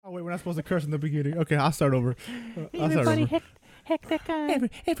not supposed to curse in the beginning. Okay, I'll start over. Everybody heck that guy.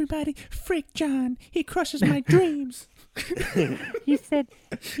 Everybody, freak John. He crushes my dreams. He said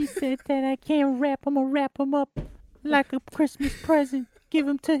that I can't rap. I'm gonna wrap him up like a Christmas present. Give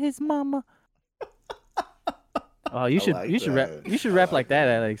him to his mama. Oh, you should rap. You should rap like that,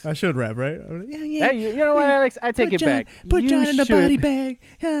 Alex. I should rap, right? Yeah. Hey, you know what, Alex? I take it back. Put You John in the should- body bag.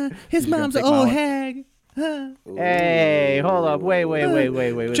 His mom's an old hag. Hey, hold up. Wait.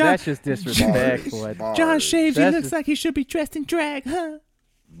 John- That's just disrespectful. Bars. John shaves. He That's looks just- like he should be dressed in drag.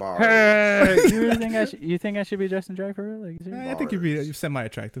 Bars. Hey, you think I should be dressed in drag for real? Like, I think you're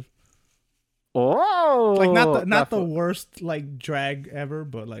semi-attractive. oh, Like not the worst like drag ever,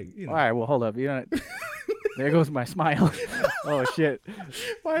 but like you know. All right, well, hold up. You know, there goes my smile. Oh shit.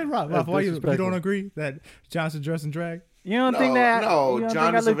 Why, Rob? That's Why you don't disrespectful. agree that Johnson dressed in drag? You don't think that? No, you don't John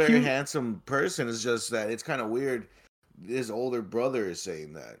think I is a look very cute? handsome person. It's just that it's kind of weird. His older brother is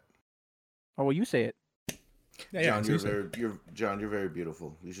saying that. Oh, well, you say it. Yeah, John, so you said- you're very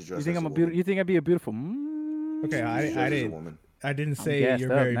beautiful. You should dress. You think as I'm a a beautiful? woman. You think I'd be a beautiful? Okay, You I should dress as a didn't. woman. I didn't I'm say gassed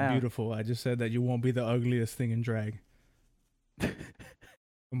you're up very now. beautiful. I just said that you won't be the ugliest thing in drag.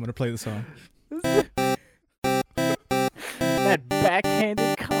 I'm gonna play the song. That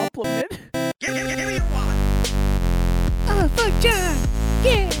backhanded compliment. Oh, fuck John!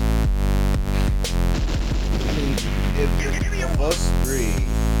 Yeah. I mean, if of us three,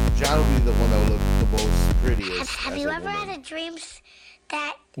 John will be the one that will look the most prettiest. Have as you a ever woman. had a dream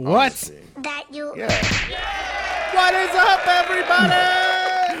that What? Honestly. you Yeah. What is up,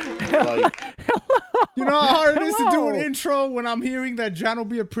 everybody? Like, You know how hard it is to do an Hello. intro when I'm hearing that John will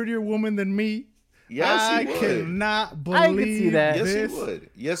be a prettier woman than me? yes, I he would. cannot believe I can see that. Yes, this. he would.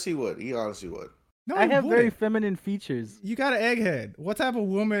 Yes, he would. He honestly would. No, I he have very wouldn't. feminine features. You got an egghead. What type of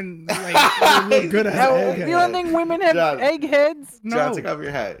woman like would look good as Hell, an egghead? you don't think women have John. eggheads? No. John, take off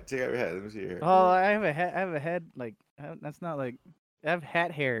your hat. Take off your hat. Let me see your hair. Oh, I have a head. I have a head like that's not like. I have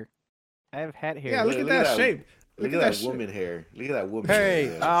hat hair. I have hat hair. Yeah, look at that shape. Look Look at at that that woman hair. Look at that woman Hey,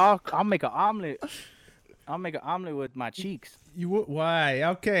 hair. I'll make an omelet. I'll make an omelet with my cheeks. You would why?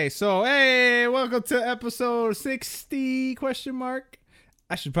 Okay, so hey, welcome to episode 60 question mark.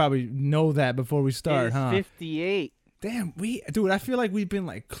 I should probably know that before we start, It's huh? 58. Damn, I feel like we've been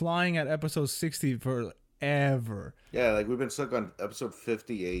like clawing at episode 60 forever. Yeah, like we've been stuck on episode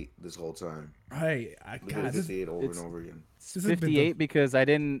 58 this whole time. Right. We God, did this 58 over it's- and over again. has been the- 58 because I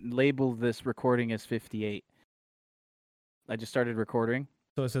didn't label this recording as 58. I just started recording.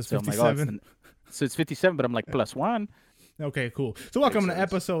 So it says So I'm like, oh, 57. so it's 57, but I'm like +1. Okay, cool. So welcome Makes to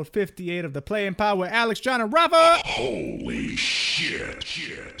sense. episode 58 of the Playing Pod with Alex, John, and Rafa. Holy shit.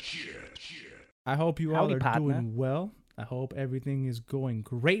 I hope you Howdy, all are partner. doing well. I hope everything is going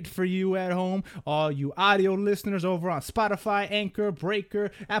great for you at home. All you audio listeners over on Spotify, Anchor,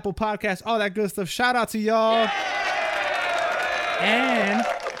 Breaker, Apple Podcasts, all that good stuff. Shout out to y'all. And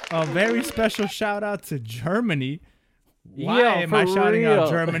a very special shout out to Germany. Why Yo, am I for shouting out real.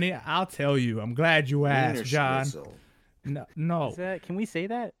 Germany? I'll tell you. I'm glad you asked, Wiener John. Schnitzel. No. Is that, can we say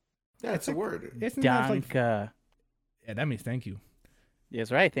that? Yeah, it's a word. Isn't that like, Danke. yeah, that means thank you.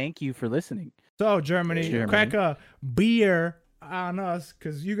 That's right. Thank you for listening. So Germany, Germany. crack a beer on us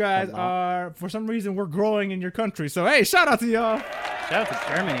because you guys Come on. are, for some reason, we're growing in your country. So hey, shout out to y'all. Shout out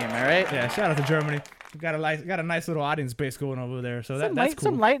to Germany, am I right? Yeah, shout out to Germany. We got a nice little audience base going over there. So Some that's light,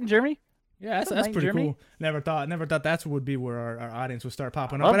 cool. some light in Germany. Yeah, that's some light in pretty Germany. cool. Never thought that would be where our audience would start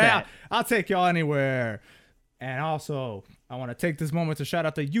popping up. Love But hey, that. I'll take y'all anywhere. And also, I want to take this moment to shout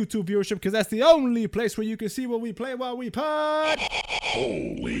out the YouTube viewership because that's the only place where you can see what we play while we pod.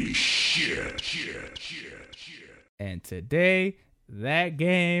 Holy shit. And today, that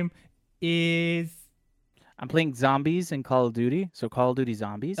game is. I'm playing zombies in Call of Duty. So Call of Duty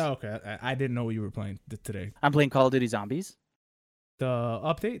Zombies. Oh, okay, I didn't know what you were playing today. I'm playing Call of Duty Zombies. The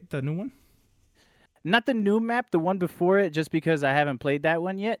update, the new one. Not the new map, the one before it, just because I haven't played that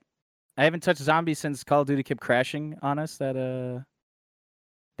one yet. I haven't touched zombies since Call of Duty kept crashing on us that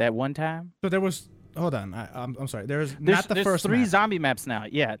one time. So there was. Hold on, I'm sorry. There's not the there's first three map. zombie maps now.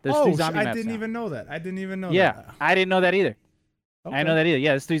 Yeah, there's Oh, three zombie I maps didn't now. even know that. I didn't even know Yeah, that. I didn't know that either. I Okay. didn't know that either.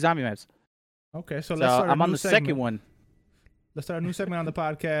 Yeah, there's three zombie maps. Okay, so So let's start a I'm on new the segment. second one. Let's start a new segment on the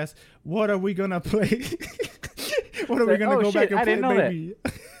podcast. What are we gonna play? What are we Like, gonna oh, go shit, back and I play, didn't know that. baby?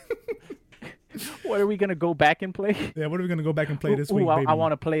 What are we gonna go back and play? Yeah, what are we gonna go back and play this Ooh, week, baby? I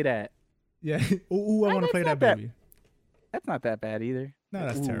want to play that. Yeah, ooh, I want to that's play that, not bad. baby. That's not that bad either. No,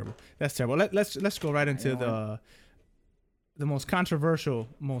 that's Ooh. terrible. That's terrible. Let's go right into don't the most controversial,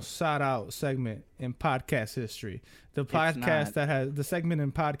 most sought out segment in podcast history. The It's podcast not. that has the segment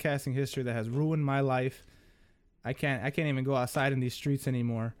in podcasting history that has ruined my life. I can't even go outside in these streets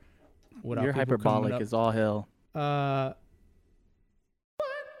anymore without Your people coming hyperbolic up. is all hell.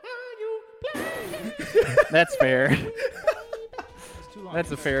 That's fair.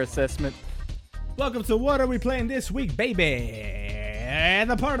 That's a fair assessment. Welcome to What Are We Playing This Week, baby? And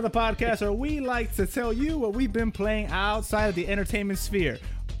the part of the podcast where we like to tell you what we've been playing outside of the entertainment sphere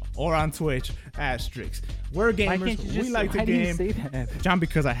or on Twitch, asterisks. We're Why gamers. can't you just We like to why do you game. say that? John,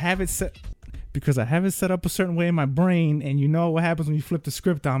 because I have it set up a certain way in my brain, and you know what happens when you flip the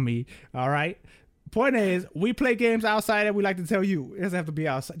script on me. All right. Point is, we play games outside, and we like to tell you. It doesn't have to be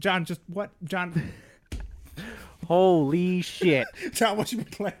outside. John, just what? John, Holy shit. John, what you been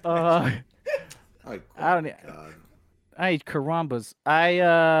playing? Like, I don't. God. I eat carambas.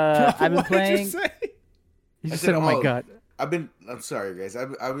 I've been What did you playing. say? You I just said, said, "Oh my god." I'm sorry, guys.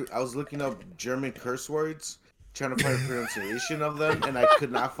 I was looking up German curse words, trying to find a pronunciation of them, and I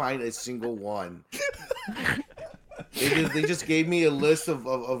could not find a single one. They just gave me a list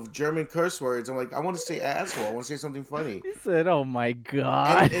of German curse words. I'm like, I want to say asshole. I want to say something funny. He said, "Oh my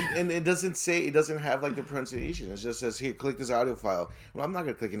god." And it doesn't have like the pronunciation. It just says here, click this audio file. Well, I'm not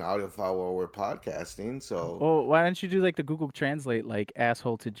gonna click an audio file while we're podcasting. So Well, why don't you do like the Google Translate, like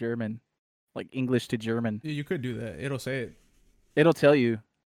asshole to German, like English to German? Yeah, you could do that. It'll say it. It'll tell you.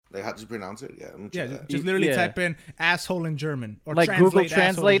 like, how to pronounce it? Yeah, let me Yeah, try that. just literally Yeah. type in asshole in German or Like Google asshole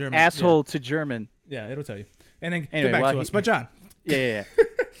Translate in German. asshole to German. Yeah, it'll tell you. And then Anyway, get back while to us. But John, Yeah.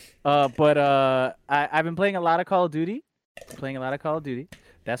 But I've been playing a lot of Call of Duty.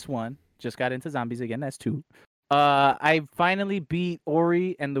 That's one. Just got into zombies again. That's two. I finally beat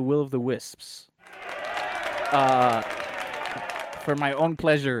Ori and the Will of the Wisps. For my own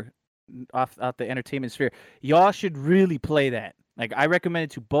pleasure, off the entertainment sphere. Y'all should really play that. Like, I recommend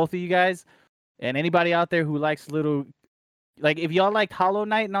it to both of you guys and anybody out there who likes little. Like, if y'all liked Hollow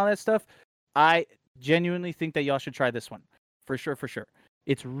Knight and all that stuff, I genuinely think that y'all should try this one. For sure.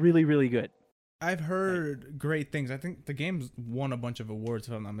 It's really, really good. I've heard great things. I think the game's won a bunch of awards,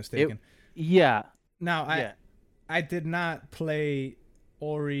 if I'm not mistaken. Yeah. Now, Yeah. I did not play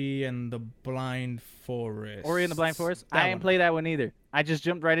Ori and the Blind Forest. Ori and the Blind Forest. That I didn't one. play that one either. I just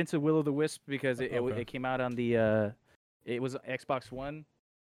jumped right into Will of the Wisp because Okay. it came out on the it was Xbox One.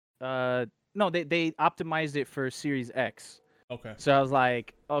 No, they optimized it for Series X. Okay. So I was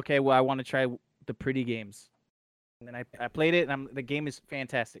like, okay, well, I want to try the pretty games. And then I played it, and the game is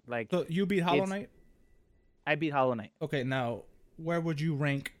fantastic. Like, So you beat Hollow It's- Knight? I beat Hollow Knight. Okay, now, where would you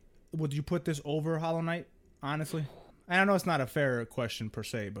rank? Would you put this over Hollow Knight, honestly? I know it's not a fair question per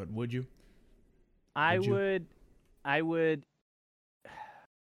se, but would you? I Would you?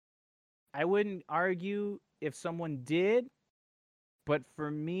 wouldn't argue if someone did, but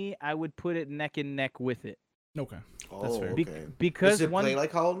for me, I would put it neck and neck with it. Okay. Oh, That's fair. okay. Because Does it one play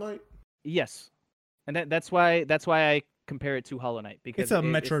like Hollow Knight? yes, and that's why I compare it to Hollow Knight because It's a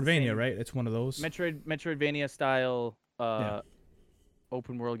it's the Metroidvania, same right? It's one of those. Metroidvania style Yeah.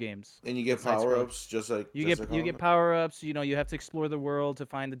 open world games. And you get Side scroll. power ups just like You just get like you get power ups. You know, you have to explore the world to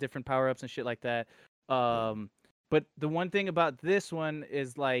find the different power ups and shit like that. But the one thing about this one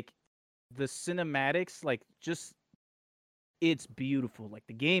is like the cinematics, like just it's beautiful. Like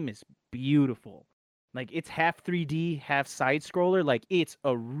the game is beautiful. Like it's half 3D, half side scroller. Like it's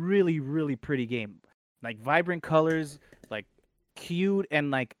a really, really pretty game. Like vibrant colors, like cute and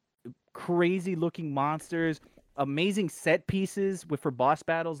like crazy looking monsters, amazing set pieces with for boss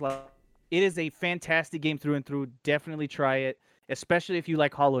battles. Like it is a fantastic game through and through. Definitely try it, especially if you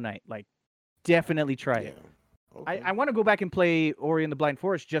like Hollow Knight. Like definitely try Yeah. it. Okay. I want to go back and play Ori and the Blind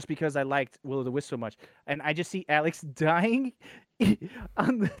Forest just because I liked Will of the Wisp so much. And I just see Alex dying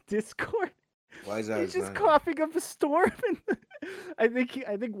on the Discord. Why is that? He's just not- coughing up a storm. And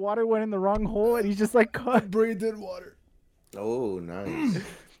I think water went in the wrong hole and he's just like breathed in water. Oh, nice.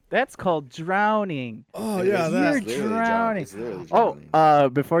 that's called drowning. Oh It yeah, is- that. it's literally drowning. It's literally Oh,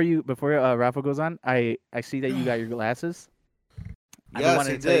 drowning. before Rafa goes on, I see that you got your glasses. Yes,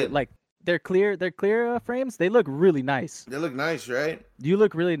 wanted I to tell you, did. like they're clear frames. They look really nice. They look nice, right? You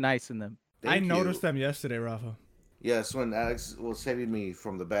look really nice in them. I Thank noticed you. them yesterday, Rafa. Yes, when Alex was saving me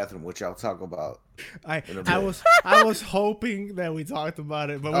from the bathroom, which I'll talk about. I In a I bit. was hoping that we talked about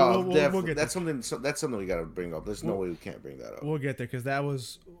it, but Oh, we'll definitely. get That's something we gotta bring up. There's no way we can't bring that up. we'll get there because that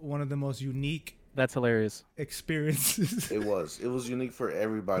was one of the most unique That's hilarious. experiences. It was unique for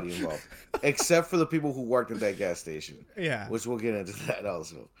everybody involved, except for the people who worked at that gas station, Yeah. which we'll get into that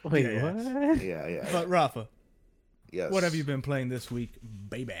also. Wait, Yeah, what? Yeah. But Rafa, Yes. what have you been playing this week,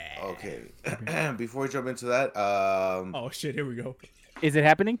 baby? Okay. Before we jump into that, Oh shit, here we go. Is it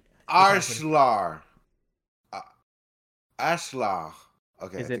happening? Ashlar. Ashlar.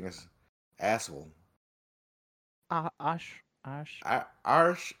 Okay, Is I it- think it's asshole. Ash.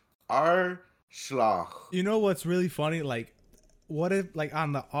 Arsh Arschloch. You know what's really funny? Like, what if, like,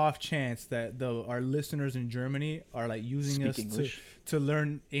 on the off chance that our listeners in Germany are like using us to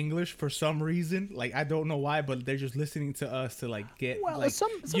learn English for some reason? Like, I don't know why, but they're just listening to us to like get like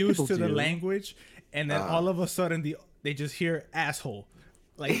some used people to the do. language, and then all of a sudden they just hear asshole.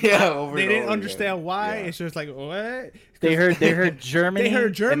 Like, Yeah, over they and didn't over understand again. why. Yeah. It's just like, what? They heard Germany. They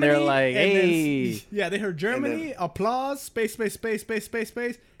heard Germany, and they're like, and then- hey, yeah, they heard Germany. Applause. Space.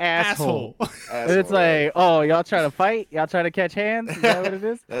 asshole. Asshole. And it's like, oh, y'all trying to fight? Y'all trying to catch hands? Is that what it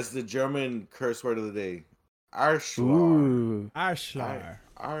is? That's the German curse word of the day. Arschloch. Ooh, Arschlar.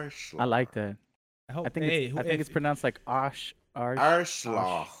 Arschloch. I like that. I hope. I think it's pronounced like Arsch.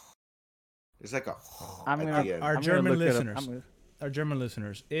 Arschloch. It's like a I'm at gonna- the end. Our I'm gonna German look it up. listeners. I'm gonna- Our German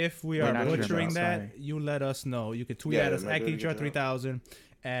listeners, if we We're are not German, butchering I'm that, sorry. you let us know. You could tweet Yeah, at us am I at doing a good job? GeekJar3000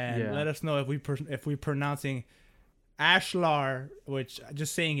 and Yeah. let us know if we're pronouncing Ashlar, which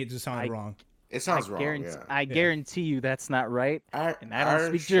just saying it just sounded wrong. It sounds wrong. I guarantee you that's not right. Yeah. And I don't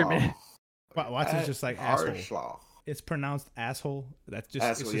speak German. Watch it's just like asshole. Arschloch. It's pronounced asshole. That's just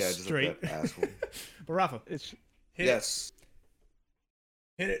Asshole, it's yeah, just just straight. like that, asshole. But Rafa, It's hit Yes.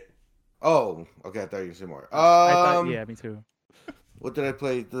 it. Hit it. Oh, okay. I thought you were saying more. I thought, yeah, me too. What did I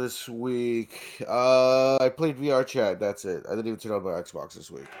play this week? I played VR Chat. That's it. I didn't even turn on my Xbox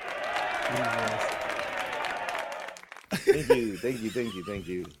this week. Thank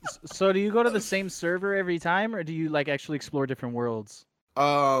you. So do you go to the same server every time, or do you like actually explore different worlds?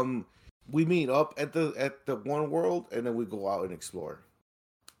 We meet up at the one world, and then we go out and explore.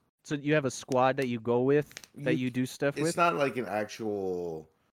 So you have a squad that you go with, that you do stuff It's with? not like an actual.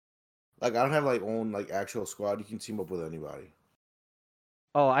 Like, I don't have like own like actual squad. You can team up with anybody.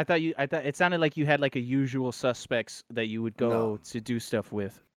 Oh, I thought it sounded like you had like a usual suspects that you would go No. to do stuff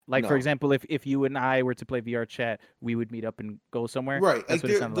with. Like for No. example, if you and I were to play VR Chat, we would meet up and go somewhere. Right. That's Like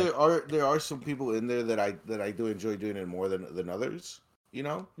what it sounded like. there are some people in there that I do enjoy doing it more than others. You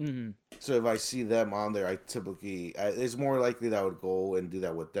know. Mhm. So if I see them on there, I typically it's more likely that I would go and do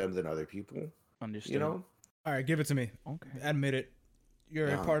that with them than other people. Understood. You know. All right, give it to me. Okay. Admit it. You're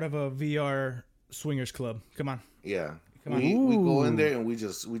a Yeah. part of a VR swingers club. Come on. Yeah. Come on. We go in Ooh. there and we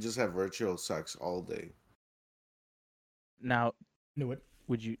just have virtual sex all day. Now, Knew it.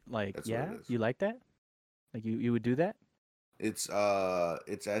 would you like? That's what Yeah, it is. you like that? Like you would do that? It's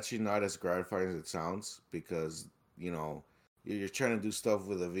actually not as gratifying as it sounds because you're trying to do stuff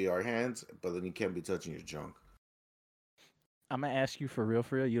with a VR hands, but then you can't be touching your junk. I'm gonna ask you for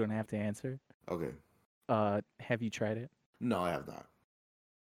real. You don't have to answer. Okay. Have you tried it? No, I have not.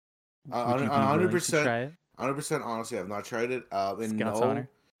 Would you be willing to 100%. try it? 100% honestly, I've not tried it. And Scott's no, honor?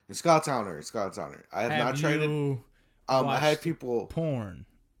 It's Scott's honor. I have not tried it. you I had watched people. porn.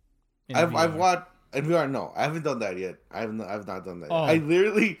 in I've VR? watched in VR. No, I haven't done that yet. I've not done that. Oh. I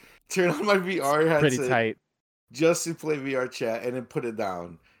literally turned on my VR headset Pretty tight. just to play VR Chat and then put it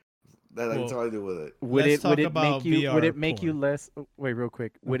down. That's Well, all I do with it. Would Let's it talk about make VR you porn. less? Wait, real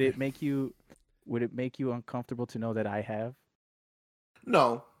quick. Would Okay. it make you uncomfortable to know that I have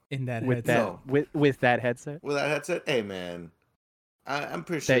No, in that with headset. that No. with that headset with that headset. Hey man, I'm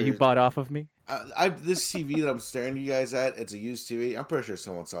pretty sure that you bought off of me? this TV that I'm staring you guys at. It's a used TV. I'm pretty sure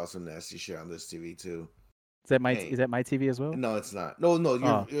someone saw some nasty shit on this TV too. Is that my Hey. is that my TV as well? No, it's not. No,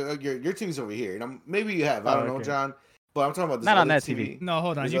 Oh. your TV's over here. And maybe you have. I Oh, don't know, okay. John. But I'm talking about this Not on other that TV. No,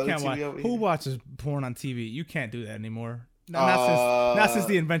 hold on. There's You other can't watch. TV over Who here. watches porn on TV? You can't do that anymore. Not since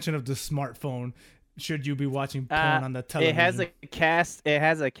the invention of the smartphone. Should you be watching porn on the television? It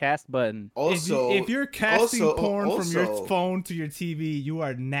has a cast button. Also, if you're casting also- porn from also- your phone to your TV, you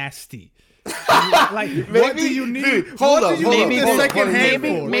are nasty. Like, what do you need? Dude, hold what up, do you hold need up, the hold up, second hold up. hand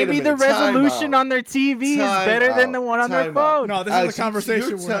Maybe for? Wait a maybe the minute, time resolution out. on their TV is Time better than out, the one on their time out. phone. No, this is Alex, a conversation.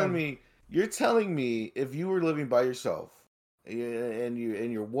 You're telling me if you were living by yourself and you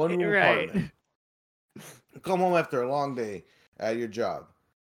in your one room Right. apartment, come home after a long day at your job,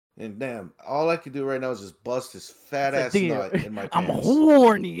 and damn, all I could do right now is just bust this fat ass Damn, nut in my I'm pants.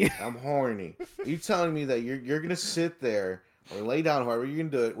 horny. I'm horny. Are you telling me that you're gonna sit there or lay down, however you're gonna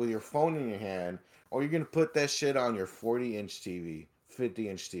do it, with your phone in your hand, or you're gonna put that shit on your 40-inch TV,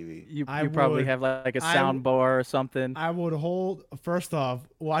 50-inch TV? You I probably would- have like a I- sound bar or something. I would hold. First off,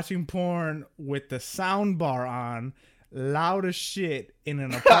 watching porn with the sound bar on, loud as shit in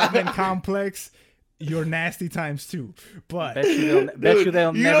an apartment complex. You're nasty times two. But bet you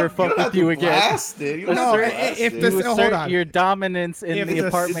they'll never fuck with you again. Blast it. You don't No, have to if blast this- it. You hold assert on. your dominance in If the the-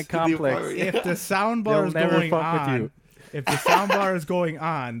 apartment the complex. apartment- if the sound bar They'll is never going fuck with on, you. if the sound bar is going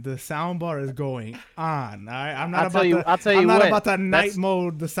on, the sound bar is going on. All right? I'm not I'll about tell you- to. I'll tell you I'm not what, about to night that's-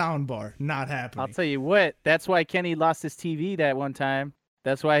 mode the sound bar. Not happening. I'll tell you what. That's why Kenny lost his TV that one time.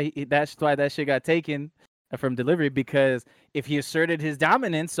 That's why that shit got taken from delivery, because if he asserted his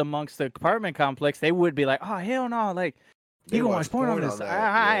dominance amongst the apartment complex, they would be like, oh hell no, like They you gonna watch watch porn on porn this? on that,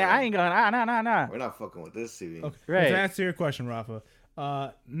 I yeah. ain't gonna nah. We're not fucking with this TV. Okay. Right. To answer your question, Rafa,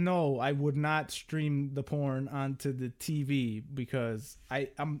 no, I would not stream the porn onto the TV because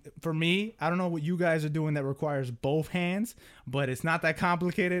for me, I don't know what you guys are doing that requires both hands, but it's not that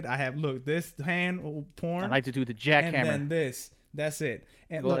complicated. I have this hand porn. I like to do the and jackhammer. then this. That's it.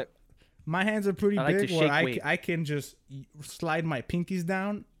 And Go look, ahead. my hands are pretty I like to big where shake weight. I can just slide my pinkies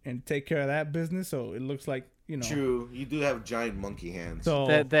down and take care of that business. So it looks like, True, you do have giant monkey hands. So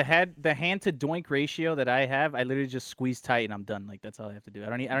The hand to doink ratio that I have, I literally just squeeze tight and I'm done. Like that's all I have to do. I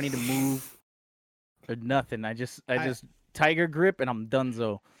don't need to move or nothing. I just tiger grip and I'm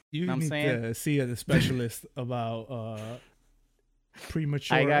donezo. you know what I'm need saying? to see a specialist about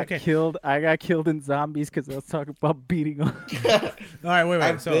premature. I got okay. killed. I got killed in zombies because I was talking about beating on. All right, wait.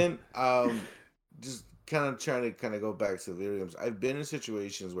 I've So been just kind of trying to go back to the video games. I've been in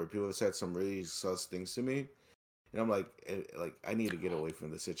situations where people have said some really sus things to me, and I'm like I need to get away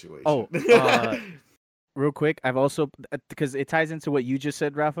from the situation. Oh, real quick, I've also, because it ties into what you just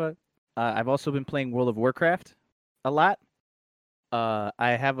said, Rafa. I've also been playing World of Warcraft a lot. I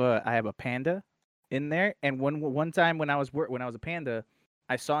have a panda in there, and one time when I was a panda,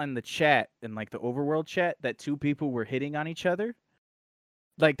 I saw in the chat, in like the overworld chat, that two people were hitting on each other.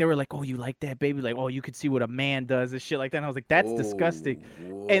 Like they were like, "Oh, you like that, baby?" Like, "Oh, you could see what a man does," and shit like that. And I was like, "That's disgusting."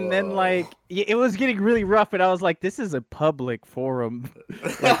 And then like it was getting really rough, and I was like, "This is a public forum.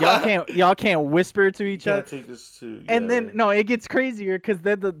 Like y'all can't whisper to each other." Take this too. And then no, it gets crazier because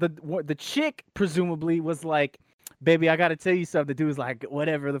then the chick presumably was like, "Baby, I gotta tell you something." The dude was like,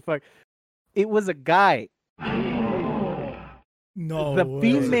 "Whatever the fuck." It was a guy. no, The way.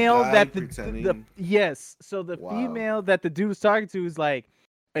 female guy that the pretending? yes. So the Wow. female that the dude was talking to was like,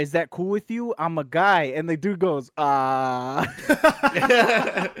 "Is that cool with you? I'm a guy." And the dude goes, "Ah."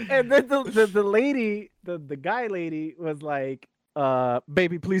 And then the lady, the guy lady was like,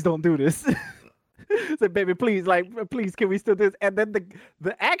 "Baby, please don't do this." Said, "Baby, please, please, can we still do this?" And then the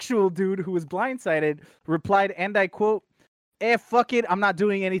actual dude who was blindsided replied, and I quote, fuck it, I'm not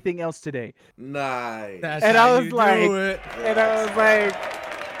doing anything else today." Nice. That's And how I was you like- do it. And I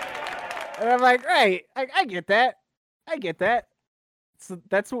was like, right, I get that. I get that. So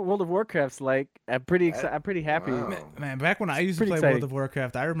that's what World of Warcraft's like. I'm pretty excited. I'm pretty happy. Wow. Man, back when I used to Pretty play exciting. World of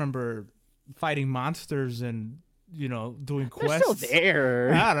Warcraft, I remember fighting monsters and doing They're quests. still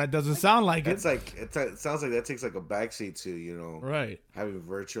there. Ah, that doesn't sound like That's it. like it sounds like that takes like a backseat to Right. having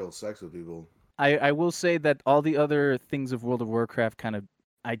virtual sex with people. I will say that all the other things of World of Warcraft kind of,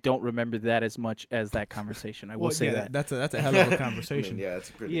 I don't remember that as much as that conversation. I will Well, say yeah, that. that's a hell of a I conversation. mean, yeah, it's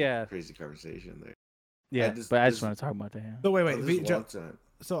a pretty Yeah. crazy conversation there. Yeah, I just- but I this- just want to talk about that. Yeah. So wait, Oh, this is John, one time.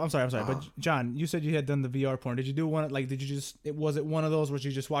 so I'm sorry, but Ah. John, you said you had done the VR porn. Did you do one? Like, did you just? Was it one of those where you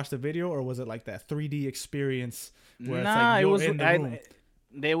just watched the video, or was it like that 3D experience where it's like you're in the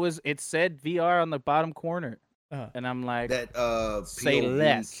room? It said VR on the bottom corner, Uh-huh. and I'm like, That Say POV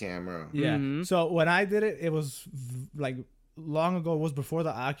less. camera. Yeah. Mhm. So when I did it, it was like long ago. It was before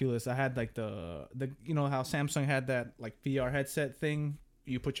the Oculus. I had like the how Samsung had that like VR headset thing.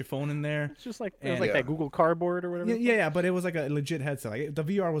 You put your phone in there. it's just like it And- was like Yeah. that Google Cardboard or whatever. Yeah, but it was like a legit headset. Like the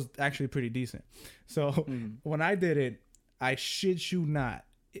VR was actually pretty decent. So Mhm. when I did it, I shit you not,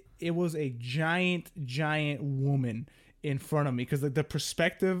 it was a giant woman in front of me because the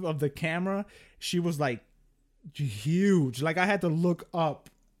perspective of the camera, she was like huge. Like I had to look up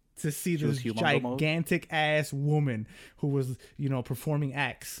to see She was this humongo mode? gigantic ass woman who was performing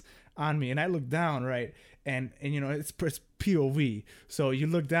acts on me, and I looked down, right, and it's POV, so you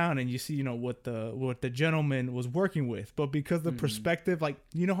look down and you see what the gentleman was working with, but because the perspective, like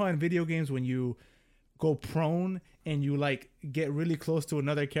how in video games when you go prone and you like get really close to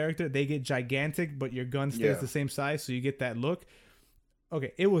another character, they get gigantic, but your gun stays Yeah. the same size, so you get that look.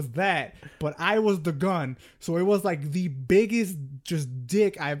 Okay, it was that, but I was the gun, so it was like the biggest just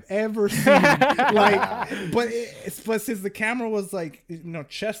dick I've ever seen. but since the camera was like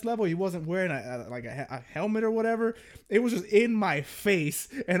chest level, he wasn't wearing a helmet or whatever. It was just in my face,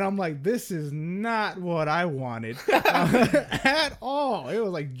 and I'm like, this is not what I wanted at all. It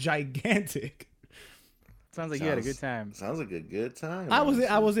was like gigantic. Sounds like you had a good time. Sounds like a good time. I honestly.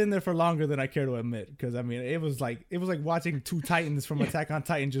 was in there for longer than I care to admit, because I mean it was like watching two Titans from Attack on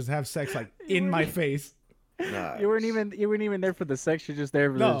Titan just have sex like in my face. Nice. You weren't even there for the sex. You're just there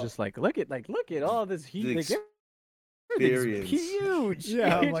for No. just like look at all this The heat. Like, experience. huge.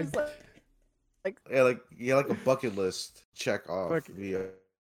 Yeah, I'm You're like- just Yeah, like a bucket list check off Fuck. via.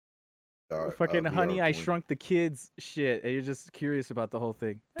 fucking VR Honey, I porn. Shrunk the Kids shit, and you're just curious about the whole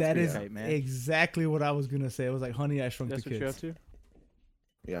thing. That's That pretty is tight, man. exactly what I was gonna say. It was like Honey, I Shrunk That's the what you're up Kids.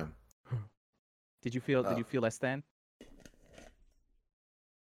 to. Yeah. Did you feel less than?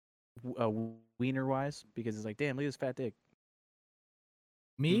 Wiener wise, because it's like, damn, look at this fat dick.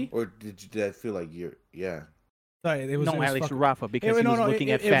 Me? Or did I feel like you're? Yeah. Sorry, it was No, it was Alex fucking- Rafa, because he was looking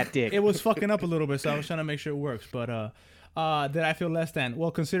at fat dick. It was fucking up a little bit, so I was trying to make sure it works. But did I feel less than?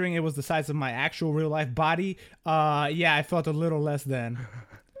 Well, considering it was the size of my actual real life body, yeah, I felt a little less than.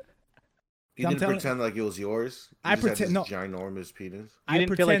 You I'm didn't telling- pretend like it was yours. You I just had pretend- this no. ginormous penis. You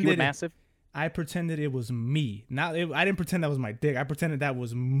didn't feel like you were pretended- massive? I pretended it was me. I didn't pretend that was my dick. I pretended that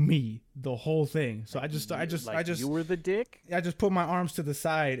was me, the whole thing. So I just You were the dick? I just put my arms to the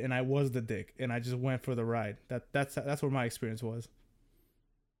side and I was the dick and I just went for the ride. That's what my experience was.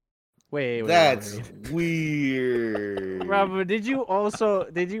 Wait. That's weird. Robert, did you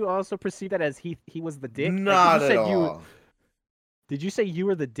also perceive that as he was the dick? Like, Not you at said all. Did you say you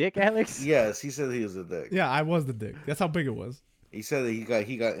were the dick, Alex? Yes, he said he was a dick. Yeah, I was the dick. That's how big it was. He said that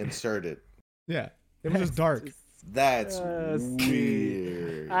he got inserted. Yeah, it was just dark. That's see,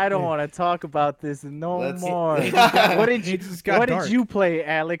 weird. I don't want to talk about this no Let's- more. What did you It just got What dark. did you play,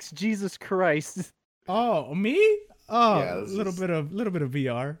 Alex? Jesus Christ! Oh, me? Oh, Yeah, a this little is- bit of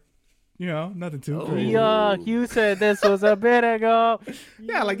VR. You know, nothing too Oh. crazy. Yuck! You said this was a bit ago.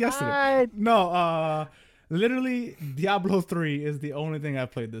 Yeah, like yesterday. Lied. No, literally, Diablo 3 is the only thing I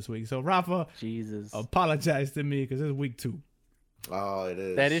played this week. So Rafa, Jesus, apologize to me because it's week 2. Oh, it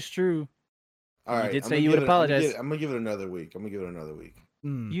is. that is true. All right. did I'm say gonna you would give it- I'm gonna apologize. give- I'm gonna give it another week. I'm gonna give it another week.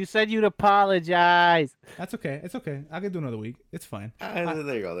 Mm, You said you'd apologize. that's okay. It's okay. I can do another week. It's fine. There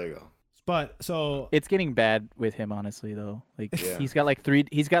you go. There you go. But so It's getting bad with him, honestly, though. Like Yeah. he's got like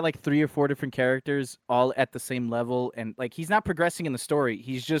three or four different characters all at the same level, and like he's not progressing in the story.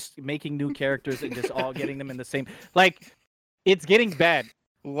 He's just making new characters and just all getting them in the same. Like, it's getting bad.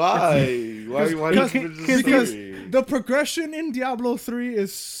 Why? Why did you finish the because story? the progression in Diablo 3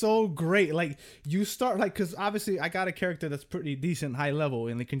 is so great. Like you start because obviously I got a character that's pretty decent, high level,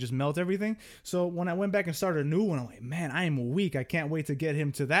 and it can just melt everything. So when I went back and started a new one, I'm like, man, I am weak. I can't wait to get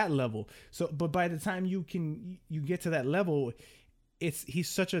him to that level. So, but by the time you get to that level, he's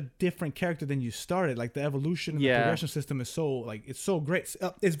such a different character than you started. Like the evolution and the Yeah. progression system is so it's so great.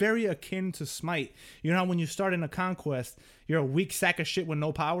 It's very akin to Smite. You know how when you start in a conquest, you're a weak sack of shit with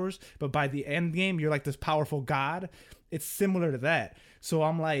no powers, but by the end game, you're like this powerful god. It's similar to that. So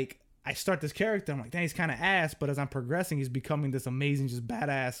I'm like, I start this character, I'm like, dang, he's kind of ass, but as I'm progressing, he's becoming this amazing, just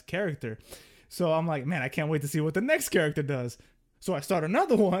badass character. So I'm like, man, I can't wait to see what the next character does. So I start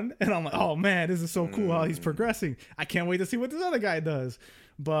another one, and I'm like, oh man, this is so cool how he's progressing. I can't wait to see what this other guy does.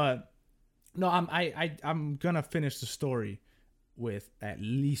 But no, I'm gonna finish the story with at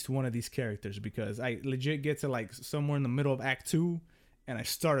least one of these characters because I legit get to like somewhere in the middle of Act 2, and I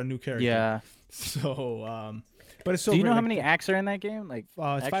start a new character. Yeah. So, but it's so. Do you know great, how like, many acts are in that game? Like, It's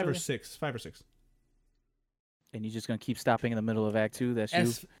five or actually? six. 5 or 6. And you're just gonna keep stopping in the middle of Act 2? That's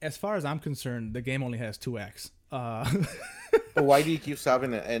you. As far as I'm concerned, the game only has 2 acts. But why do you keep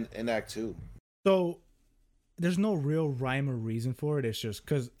stopping in Act 2? So there's no real rhyme or reason for it. It's just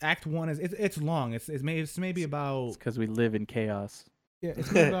because Act 1 is it's long. It's maybe about Because we live in chaos.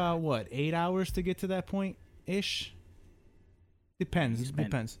 it's maybe about what 8 hours to get to that point ish. Depends. spent-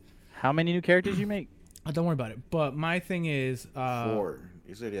 Depends. How many new characters you make? Don't worry about it. But my thing is 4.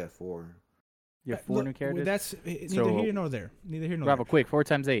 You said you had 4. You have 4 look, new characters. That's neither So- here nor there. Neither here nor Bravo, quick. 4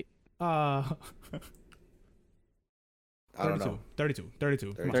 times 8. there. I don't know. 32.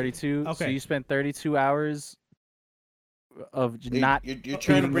 32. So Okay. you spent 32 hours of not. You're trying to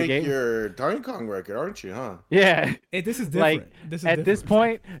beating the break game? your Donkey Kong record, aren't you? Huh? Yeah. This is Like, different. This is At this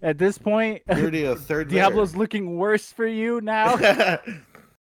different. point, You're already a third. there. Diablo's looking worse for you now.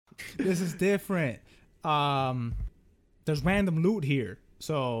 This is different. There's random loot here,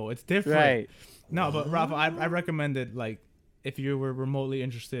 so it's different. Right. No, but Rafa, I recommended like if you were remotely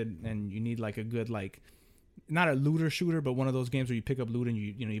interested and you need like a good like not a looter shooter, but one of those games where you pick up loot and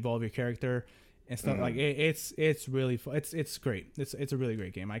you know evolve your character and stuff like it's really fun. It's great. It's a really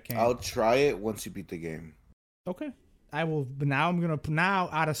great game. I can't. I'll try it once you beat the game. Okay. I will. But now I'm gonna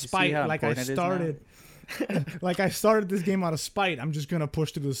out of see spite, how like I important it is now? started, like I started this game out of spite. I'm just gonna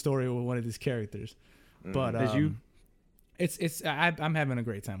push through the story with one of these characters. But As you- I'm having a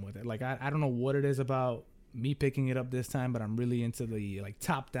great time with it. Like I don't know what it is about me picking it up this time, but I'm really into the like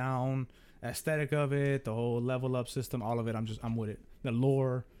top down aesthetic of it, the whole level up system, all of it. I'm with it. The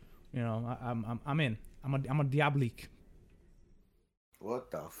lore, you know, I'm in. I'm a Diabolique.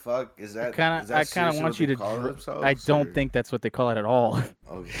 What the fuck is that? I kind of want you to. I don't think that's what they call it at all.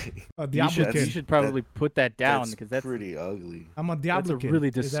 Okay. Diablo You Kid. should probably put that down because that's pretty ugly. I'm a that's Diablo a Kid. really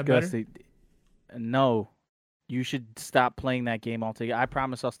Is that better? disgusting. No, you should stop playing that game altogether. I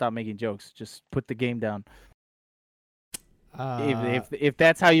promise I'll stop making jokes. Just put the game down. If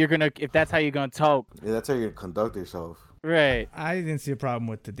that's how you're gonna talk, Yeah, that's how you conduct yourself. right? I didn't see a problem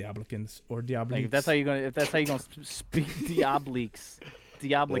with the Diablokins or Diablo. Like if that's how you're gonna speak Diablix,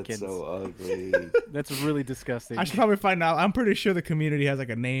 Diablikins. That's so ugly. That's really disgusting. I should probably find out. I'm pretty sure the community has like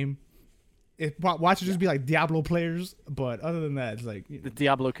a name. Watch it just be like Diablo players, but other than that, it's like The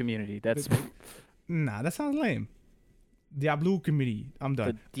Diablo community. That's nah, that sounds lame. Diablo community. I'm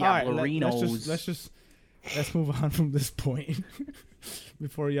done. The All right, Diablerinos. let's move on from this point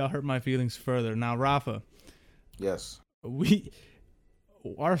before y'all hurt my feelings further. Now, Rafa, Yes.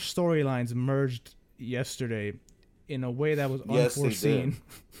 our storylines merged yesterday in a way that was Yes, they unforeseen. did.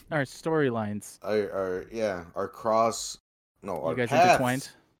 our storylines. Our cross. No, You our guys paths. intertwined.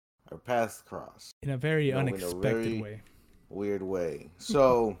 Our paths cross. In a very No, in a unexpected very- way. Weird way.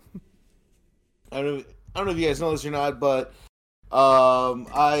 So I don't know if you guys know this or not, but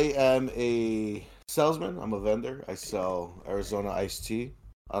I am a salesman. I'm a vendor. I sell Arizona iced tea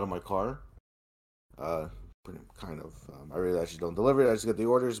out of my car. I really actually don't deliver it. I just get the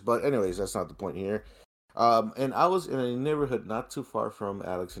orders. But anyways, that's not the point here. And I was in a neighborhood not too far from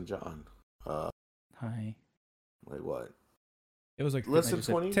Alex and John. Hi. Like what? It was like Less than just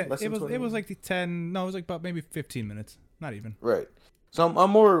said 20? Less it than was 20 it was minutes? like the 10. No, it was like about maybe 15 minutes. Not even. Right. So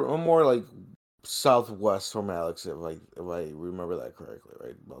I'm more like southwest from Alex if I remember that correctly,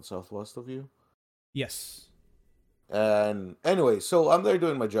 right? About southwest of you. Yes. And anyway, so I'm there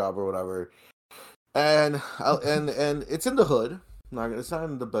doing my job or whatever, and and it's in the hood. It's not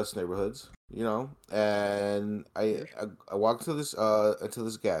in the best neighborhoods, you know. And I walk to this into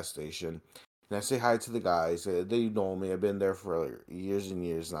this gas station, and I say hi to the guys. They know me. I've been there for like years and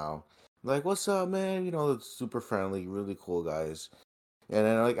years now. Like, what's up, man? You know, it's super friendly, really cool guys. And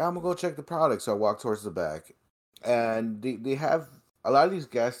then like, I'm gonna go check the product. So I walk towards the back, and they have a lot of these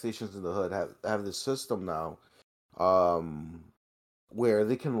gas stations in the hood have this system now, where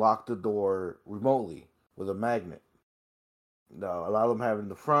they can lock the door remotely with a magnet. Now, a lot of them have it in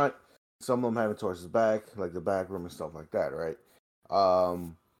the front, some of them have it towards the back, like the back room and stuff like that, right?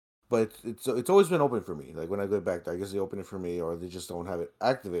 But it's always been open for me. Like when I go back there, I guess they open it for me, or they just don't have it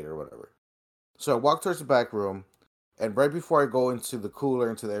activated or whatever. So I walk towards the back room, and right before I go into the cooler,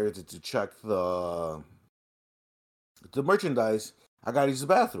 into the area to check the merchandise, I gotta use the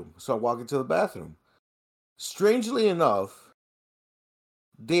bathroom. So I walk into the bathroom. Strangely enough,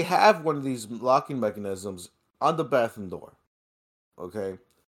 they have one of these locking mechanisms on the bathroom door. Okay?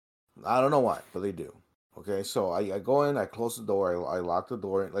 I don't know why, but they do. Okay, so I go in, I close the door, I lock the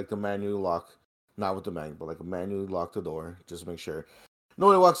door, like the manual lock, not with the magnet, but like a manually lock the door, just to make sure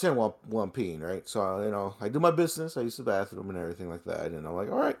nobody walks in while I'm peeing, right? So, you know, I do my business, I use the bathroom and everything like that, and I'm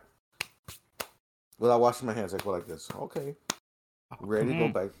like, all right. Without washing my hands, I go like this. Okay. Ready to go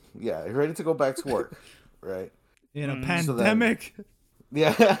back. Yeah, ready to go back to work, right? In a So then- pandemic.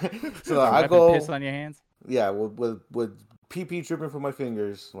 Yeah. So I Wiping go, piss on your hands. yeah, with pee dripping from my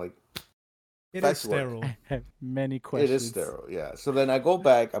fingers, like, It back is to work. sterile. I have many questions. it is sterile, yeah. So then I go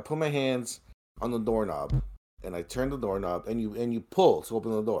back, I put my hands on the doorknob, and I turn the doorknob, and you pull to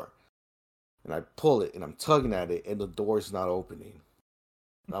open the door. And I pull it, and I'm tugging at it, and the door's not opening.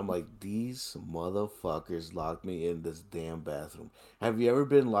 And I'm like, these motherfuckers locked me in this damn bathroom. Have you ever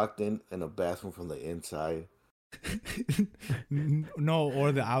been locked in a bathroom from the inside? No,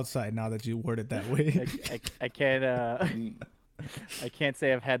 or the outside. Now that you word it that way. I can't. I can't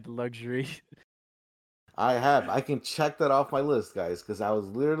say I've had the luxury. I have. I can check that off my list, guys, because I was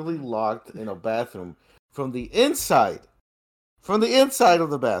literally locked in a bathroom from the inside. From the inside of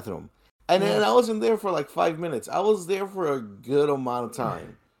the bathroom. And then I wasn't there for like 5 minutes. I was there for a good amount of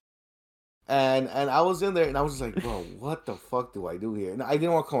time. And I was in there, and I was just like, bro, what the fuck do I do here? And I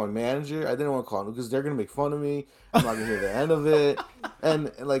didn't want to call my manager. I didn't want to call him because they're going to make fun of me. I'm not going to hear the end of it.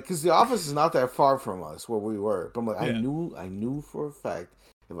 And like, because the office is not that far from us where we were. But I'm like, Yeah. I knew for a fact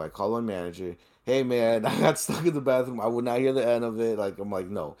if I call my manager, hey man, I got stuck in the bathroom, I would not hear the end of it. Like, I'm like,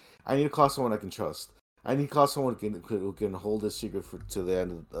 no, I need to call someone I can trust. I need to call someone who can hold this secret to the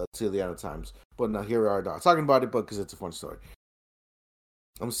end of times. But now here we are now talking about it, but because it's a fun story.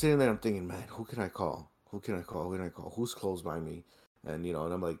 I'm sitting there, I'm thinking, man, who can I call? Who's close by me? And you know,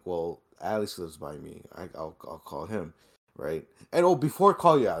 and I'm like, well, Alex lives by me. I'll call him, right? And before I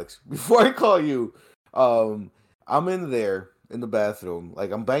call you, Alex, I'm in there, in the bathroom.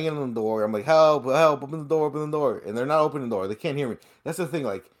 Like I'm banging on the door. I'm like, help, help, open the door, and they're not opening the door. They can't hear me. That's the thing.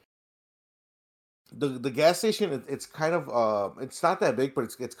 Like the gas station, it's kind of it's not that big,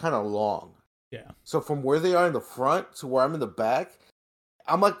 but it's kind of long. Yeah. So from where they are in the front to where I'm in the back,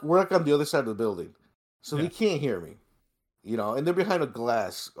 we're like on the other side of the building, so they can't hear me. You know, and they're behind a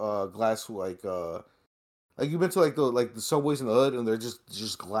glass like you've been to like the subways in the hood, and they're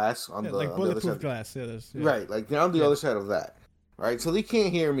just glass on the like on the other bulletproof side. glass. Yeah, Right, like they're on the other side of that. Right, so they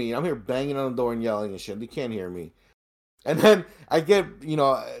can't hear me. I'm here banging on the door and yelling and shit. They can't hear me. And then I get,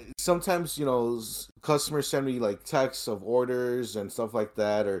 sometimes, customers send me like texts of orders and stuff like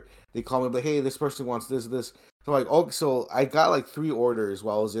that, or they call me like, hey, this person wants this. So I'm like, oh, so I got like 3 orders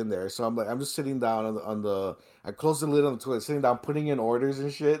while I was in there. So I'm just sitting down on the I closed the lid on the toilet, sitting down, putting in orders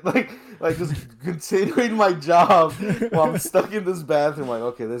and shit, like just continuing my job while I'm stuck in this bathroom. Like,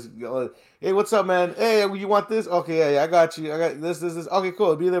 okay, hey, what's up, man? Hey, you want this? Okay, yeah, I got you. I got this. Okay, cool.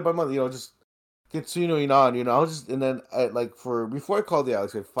 I'll be there by Monday. Just continuing on, I was just, and then before I called the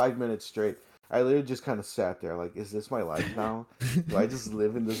Alex, like 5 minutes straight, I literally just kind of sat there, like, is this my life now? Do I just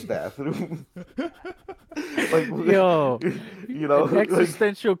live in this bathroom? Like, yo, an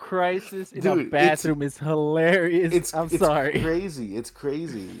existential crisis in a bathroom is hilarious. I'm sorry. It's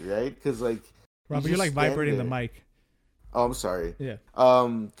crazy, right? Because like, Robert, you're like vibrating the mic. Oh, I'm sorry. Yeah.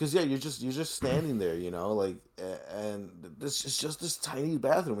 Because you're just standing there, like, and this is just this tiny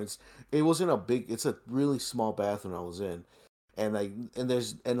bathroom. It wasn't a big. It's a really small bathroom I was in, and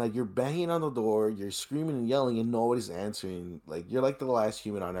you're banging on the door, you're screaming and yelling, and nobody's answering. Like you're like the last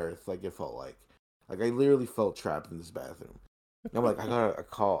human on earth. Like it felt like I literally felt trapped in this bathroom. And I'm like, I got a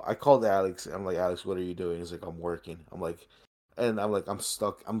call. I called Alex. I'm like, Alex, what are you doing? He's like, I'm working. I'm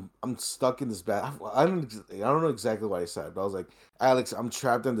stuck. I'm stuck in this bath. I don't know exactly what I said, but I was like, Alex, I'm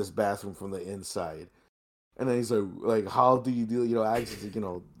trapped in this bathroom from the inside. And then he's like, how do you do? Alex is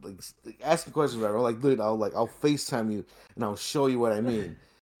like asking questions. Whatever. I'm like, dude, I'll FaceTime you and I'll show you what I mean.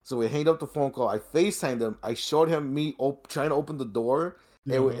 So we hanged up the phone call. I FaceTimed him. I showed him me trying to open the door,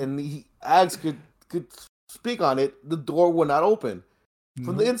 and Alex could speak on it. The door would not open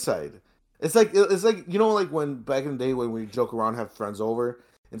from the inside. It's like like when back in the day when we joke around, have friends over,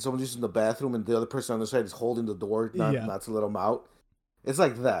 and someone's just in the bathroom, and the other person on the side is holding the door, not to let them out. It's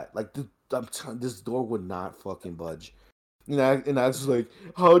like that. Like this door would not fucking budge. And I was like,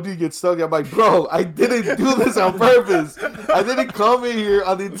 how do you get stuck? I'm like, bro, I didn't do this on purpose. I didn't come in here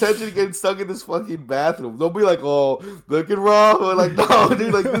on the intention of getting stuck in this fucking bathroom. Don't be like, oh, look at Rob. Like, no,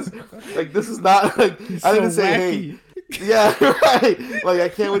 dude, this is not like I didn't say, hey. Yeah, right. Like I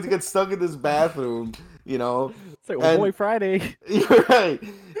can't wait to get stuck in this bathroom, It's like boy Friday. You're right.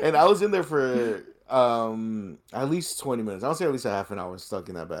 And I was in there for at least 20 minutes. I would say at least a half an hour stuck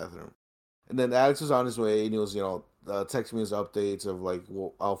in that bathroom. And then Alex was on his way, and he was, texting me his updates of like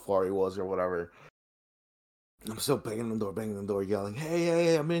how far he was or whatever. I'm still banging the door, yelling,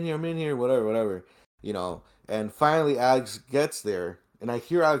 hey, I'm in here, whatever. And finally Alex gets there, and I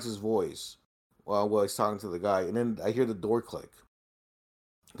hear Alex's voice while he's talking to the guy, and then I hear the door click.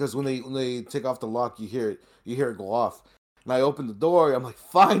 Because when they take off the lock, you hear it go off. And I open the door, I'm like,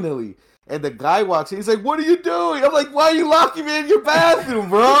 finally. And the guy walks in, he's like, what are you doing? I'm like, why are you locking me in your bathroom,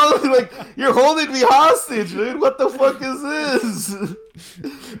 bro? Like, you're holding me hostage, dude. What the fuck is this?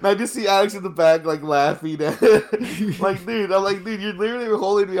 And I just see Alex in the back, like, laughing at it. Like, dude, you're literally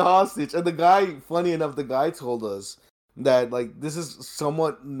holding me hostage. And the guy, funny enough, told us that, like, this is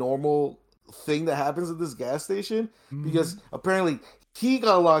somewhat normal thing that happens at this gas station, because apparently he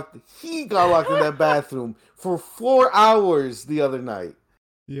got locked in that bathroom for 4 hours the other night.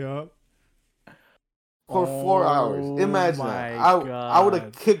 Yeah. For 4 hours. Imagine that. I would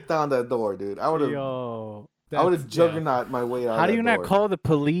have kicked down that door, dude. I would have juggernaut my way out. How do you not call the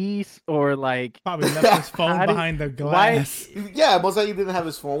police or like probably left his phone behind the glass? Yeah, most likely he didn't have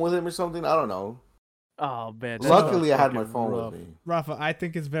his phone with him or something. I don't know. Oh man! Luckily, I had my phone with me. Rafa, I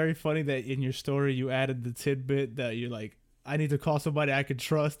think it's very funny that in your story you added the tidbit that you're like, I need to call somebody I can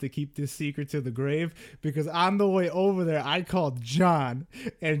trust to keep this secret to the grave, because on the way over there, I called John,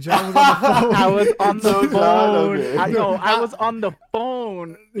 and John was on the phone. I was on the phone. I was on the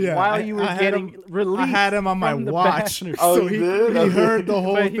phone while you were getting released. I had him on my watch, so he heard the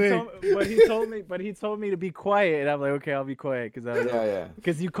whole thing. But he told me to be quiet, and I'm like, okay, I'll be quiet,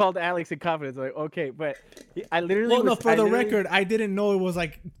 because you called Alex in confidence. I'm like, okay, but I literally. Well, for the record, I didn't know it was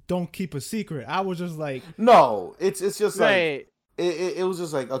like don't keep a secret. I was just like, no, it's just like. Right. It was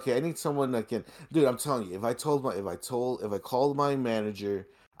just like, okay, I need someone that can, dude. I'm telling you, if I called my manager,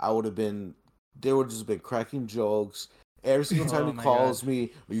 they would have just been cracking jokes, Every single time Oh he my calls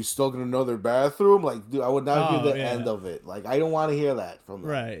me, "Are you stuck in another bathroom?" Like, dude, I would not Oh, hear the yeah. end of it. Like, I don't want to hear that from them.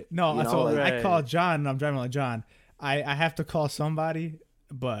 Right. No, You know, so like- I Right. called John and I'm driving like John. I have to call somebody,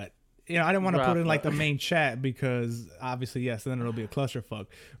 but I didn't want to put in like the main chat because obviously yes, then it'll be a clusterfuck.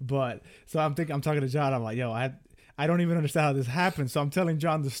 But so I'm talking to John. I'm like, yo, I don't even understand how this happened. So I'm telling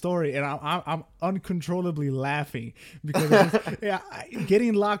John the story, and I'm uncontrollably laughing because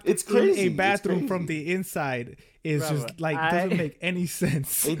getting locked It's in crazy. a It's bathroom from crazy. the inside is Brother, just like doesn't make any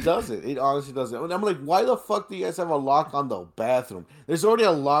sense. It doesn't. It honestly doesn't. And I'm like, why the fuck do you guys have a lock on the bathroom? There's already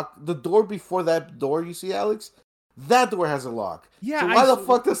a lock. The door before that door, you see, Alex? That door has a lock. Yeah, So why the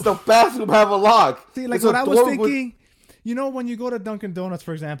fuck does the bathroom have a lock? See, like It's a what I was door with- thinking, when you go to Dunkin' Donuts,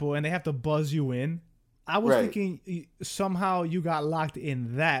 for example, and they have to buzz you in, I was Right. thinking somehow you got locked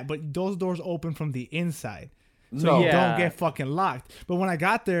in that, but those doors open from the inside. So No. you Yeah. don't get fucking locked. But when I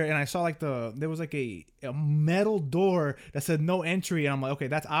got there and I saw like there was like a metal door that said no entry, and I'm like, okay,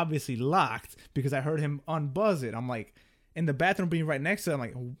 that's obviously locked because I heard him unbuzz it. I'm like, and the bathroom being right next to it, I'm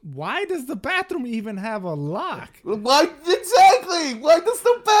like, why does the bathroom even have a lock? Why exactly? Why does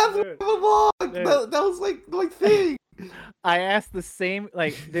the bathroom Dude. have a lock? Dude. That was like thing. I asked the same.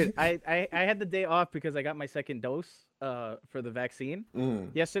 Like, dude, I had the day off because I got my second dose for the vaccine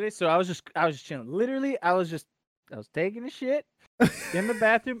yesterday. So I was just chilling. Literally, I was taking a shit in the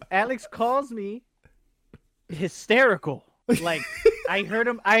bathroom. Alex calls me hysterical. Like I heard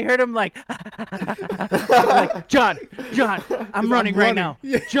him like, like John, I'm running right now.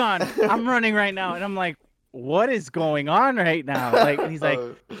 Yeah. John, I'm running right now. And I'm like, what is going on right now? Like, and he's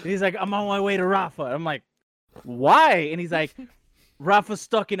like, I'm on my way to Rafa. I'm like, why? And he's like, Rafa's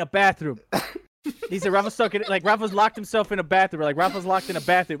stuck in a bathroom. He said Rafa's Rafa's locked himself in a bathroom. Or like Rafa's locked in a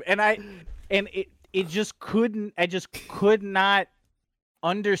bathroom. And I just could not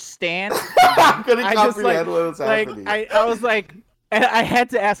understand. I couldn't I just, comprehend what was Like happening. I was like, and I had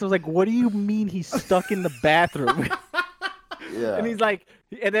to ask. I was like, what do you mean he's stuck in the bathroom? yeah.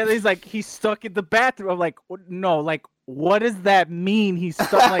 And then he's like, he's stuck in the bathroom. I'm like, no, like, what does that mean? He's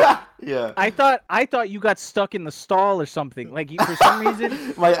stuck. Like, yeah. I thought you got stuck in the stall or something. Like, for some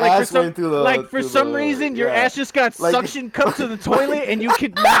reason, My ass went through the. like for through some the- reason, your yeah. ass just got Like- suction cupped to the toilet, and you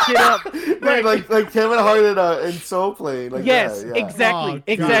could knock it up. Right, like Kevin Hart in Soul Plane. Like Yes, that, yeah. exactly, Oh, God.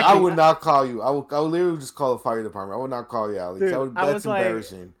 Dude, exactly. I would not call you. I would literally just call the fire department. I would not call you, Alex. Dude, I That's was like-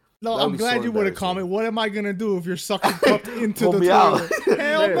 embarrassing. No, That would I'm be glad so you would have called me. embarrassing. What am I gonna do if you're sucking cupped into Pull the me toilet? out.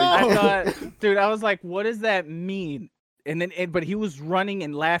 Hell Dude, no. I thought, dude, I was like, what does that mean? And then, but he was running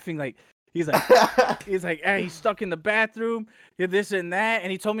and laughing, like he's like, hey, he's stuck in the bathroom, this and that,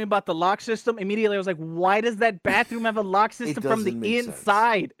 and he told me about the lock system. Immediately, I was like, why does that bathroom have a lock system from the doesn't make sense.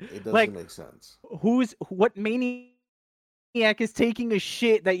 inside? It doesn't Like, make sense. What maniac is taking a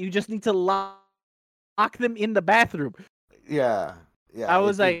shit that you just need to lock them in the bathroom? Yeah, yeah. I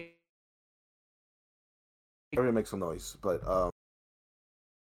was like, everybody makes some noise, but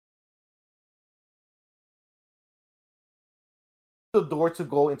the door to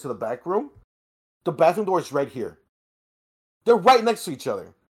go into the back room, the bathroom door is right here. They're right next to each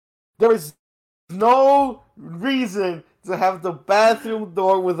other. There is no reason to have the bathroom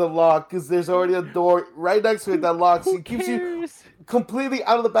door with a lock because there's already a door right next to it that locks. who It keeps you cares? completely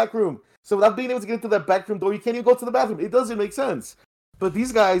out of the back room. So without being able to get into that back room door, you can't even go to the bathroom. It doesn't make sense. But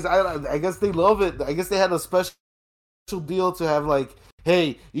these guys, I guess they love it. I guess they had a special deal to have like,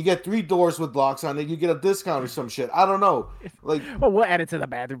 hey, you get 3 doors with locks on it, you get a discount or some shit. I don't know, like Well, we'll add it to the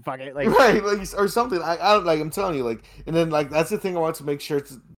bathroom. Fuck it. Like, right, like or something. I don't like. I'm telling you, like, and then like that's the thing I want to make sure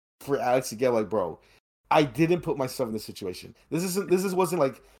for Alex to get like, bro, I didn't put myself in this situation. This wasn't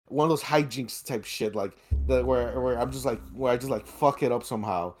like one of those hijinks type shit like that where I'm just like where I just like fuck it up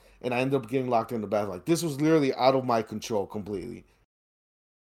somehow and I end up getting locked in the bathroom. Like this was literally out of my control completely.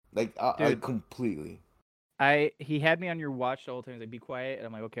 Like I Dude. completely. He had me on your watch the whole time. He's like, be quiet. And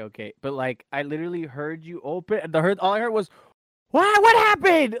I'm like, okay. But like, I literally heard you open. And all I heard was, what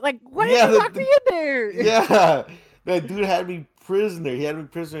happened? Like, why Yeah, did you lock me in there? Yeah, that dude had me prisoner. He had me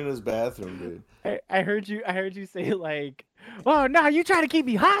prisoner in his bathroom, dude. I heard you say like, oh no, you trying to keep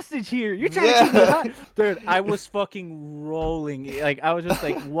me hostage here. You're trying to keep me hostage. Dude, I was fucking rolling. Like I was just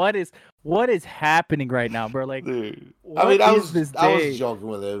like, what is happening right now, bro? Like, Dude. what I mean, I is this was day? joking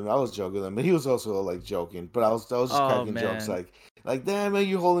with him. But he was also like joking. But I was just Oh, cracking jokes man. like, damn man,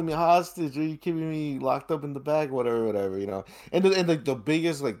 you holding me hostage, or you keeping me locked up in the back, whatever, you know. And the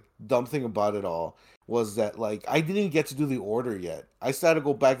biggest like dumb thing about it all was that like I didn't get to do the order yet. I started to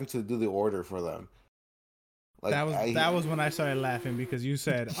go back into do the order for them. Like That was when I started laughing because you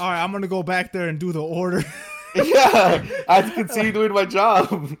said, "All right, I'm gonna go back there and do the order." yeah, I had to continue doing my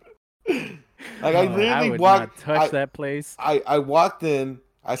job. Like I No, I literally would walked. not touch that place. I walked in.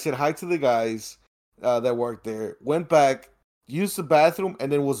 I said hi to the guys that worked there. Went back, used the bathroom,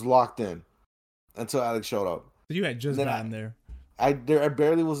 and then was locked in until Alex showed up. So you had And just then gotten there. I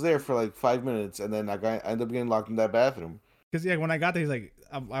barely was there for like 5 minutes, and then I ended up getting locked in that bathroom. Because yeah, when I got there, he's like,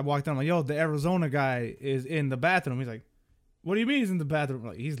 I walked in, I'm like, yo, the Arizona guy is in the bathroom. He's like, what do you mean he's in the bathroom? I'm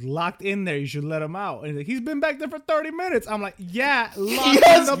like, he's locked in there. You should let him out. And he's like, he's been back there for 30 minutes. I'm like, yeah, locked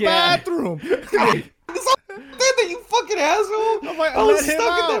Yes, in the yeah. bathroom. It's all that, you fucking asshole! I'm like, I was let him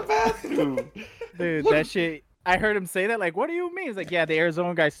stuck in out. that bathroom. Dude, that shit. I heard him say that. Like, what do you mean? It's like, yeah, the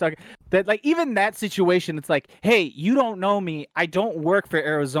Arizona guy stuck. That, like, even that situation, it's like, hey, you don't know me. I don't work for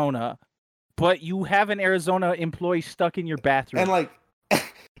Arizona, but you have an Arizona employee stuck in your bathroom.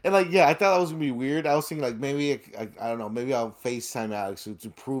 And like, yeah, I thought that was gonna be weird. I was thinking like maybe I don't know, maybe I'll FaceTime Alex to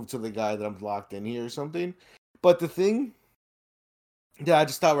prove to the guy that I'm locked in here or something. But the thing that I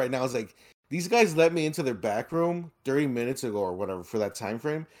just thought right now is like these guys let me into their back room 30 minutes ago or whatever for that time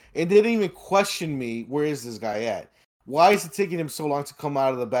frame, and they didn't even question me. Where is this guy at? Why is it taking him so long to come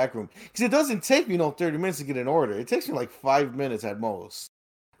out of the back room? Because it doesn't take me 30 minutes to get an order. It takes me like 5 minutes at most.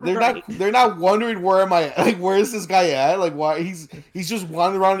 They're not wondering where am I, like where is this guy at, like why he's just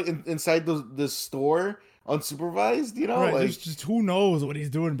wandering around inside the store unsupervised, you know, Right, like just who knows what he's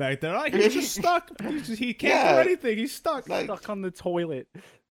doing back there. Like, he's just stuck. He can't do anything. He's stuck. like, stuck on the toilet.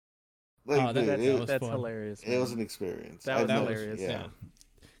 Oh, dude, that was That's fun. hilarious. it was man. an experience. That was That hilarious. yeah.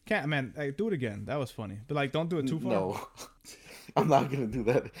 Can't, man, like, do it again. That was funny. But like, don't do it too far. No, I'm not gonna do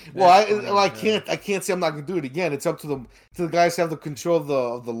that. funny, I yeah. can't say I'm not gonna do it again. It's up to the guys who have the control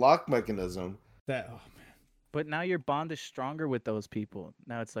of the lock mechanism. That oh man. But now your bond is stronger with those people.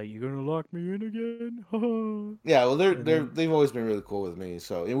 Now it's like, you're gonna lock me in again. Yeah, well, And then- they've always been really cool with me.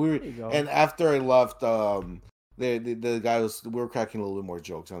 So and we were There you go. and after I left, the guy we were cracking a little bit more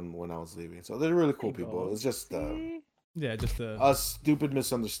jokes on when I was leaving. So they're really cool There you people. go. It's just See? Yeah, just a stupid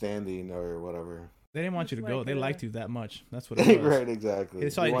misunderstanding or whatever. they didn't want you to It's go. like, They liked you that much. That's what it was. Right, exactly. They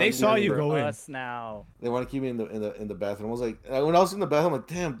saw you- wanna they keep saw me in you the- go in. Us now. They want to keep me in the bathroom. I was like, when I was in the bathroom, I'm like,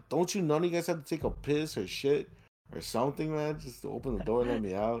 damn, don't you none of you guys have to take a piss or shit or something, man? Just to open the door and let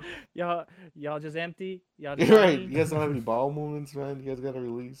me out. Y'all just empty. Y'all just You're right. empty? You guys don't have any bowel movements, man. You guys got to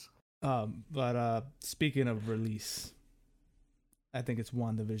release. But speaking of release, I think it's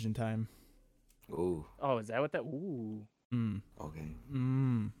WandaVision time. Ooh, Oh, is that what that? Ooh. okay.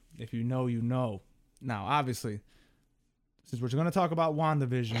 If you know, you know. Now, obviously, since we're going to talk about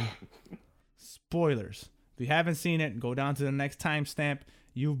WandaVision, spoilers. If you haven't seen it, go down to the next timestamp.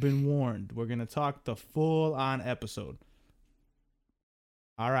 You've been warned. We're going to talk the full-on episode.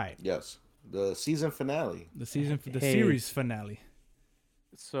 All right. Yes, the season finale. The Hey. series finale.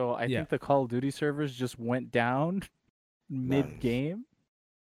 So I Yeah. think the Call of Duty servers just went down mid game.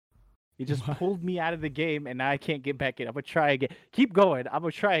 He just What? pulled me out of the game, and now I can't get back in. I'm gonna try again. Keep going. I'm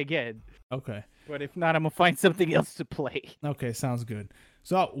gonna try again. Okay. But if not, I'm gonna find something else to play. Okay, sounds good.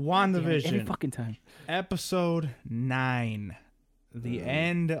 So, Damn it, every WandaVision, fucking time. episode 9, the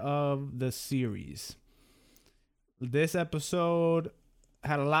end of the series. This episode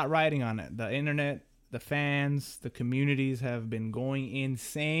had a lot riding on it. The internet, the fans, the communities have been going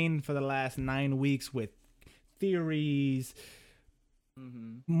insane for the last 9 weeks with theories,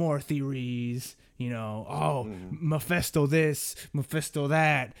 more theories, Mephisto this, Mephisto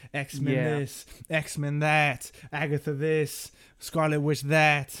that, X-Men Yeah. this, X-Men that, Agatha this, Scarlet Witch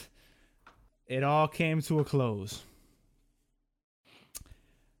that. It all came to a close.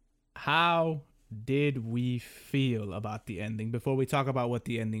 How did we feel about the ending before we talk about what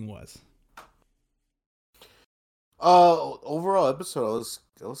the ending was? Overall episode,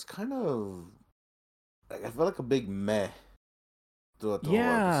 it was kind of. I felt like a big meh throughout the whole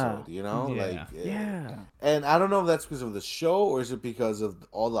episode. You know, Yeah. Yeah. And I don't know if that's because of the show or is it because of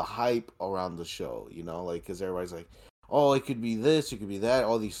all the hype around the show. You know, like because everybody's like, oh, it could be this, it could be that,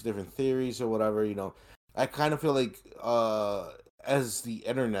 all these different theories or whatever. You know, I kind of feel like as the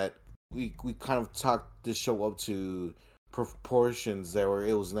internet, we kind of talked this show up to proportions that were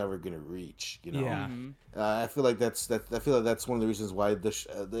it was never gonna reach. You know, Yeah. I feel like that's one of the reasons why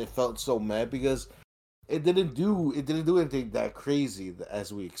it felt so mad because it didn't do anything that crazy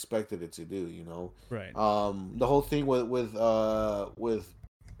as we expected it to do. You know, Right. the whole thing with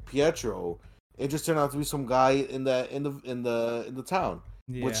Pietro, it just turned out to be some guy in the town.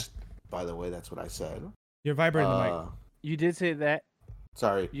 Yeah. Which, by the way, that's what I said. You're vibrating the mic. You did say that.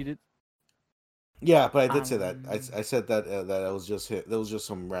 Sorry. You did. Yeah, but I did say that. I Um, said that that it was just hit. That was just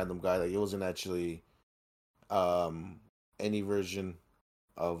some random guy. Like it wasn't actually, any version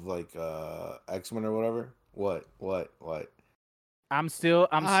of like X-Men or whatever. What? I'm still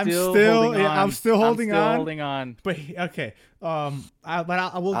I'm still still- holding yeah, on. I'm still holding I'm still on. holding on. But okay, I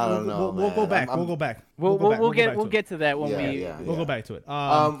will. I don't know, We'll go man. back. I'm- We'll go back. We'll go back. we'll go get back we'll to get to that when Yeah, we. yeah. We'll go back to it.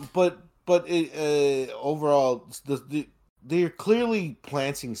 But it, overall, they're clearly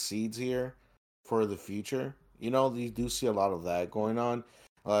planting seeds here for the future. You know, you do see a lot of that going on.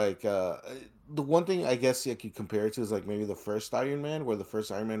 Like the one thing I guess you could compare it to is like maybe the first Iron Man, where the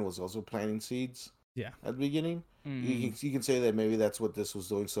first Iron Man was also planting seeds. Yeah. At the beginning, Mhm. you can say that maybe that's what this was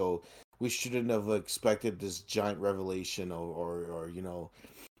doing. So we shouldn't have expected this giant revelation or you know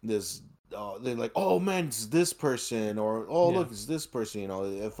this. They're like, oh man, it's this person, or oh Yeah. look, it's this person. You know,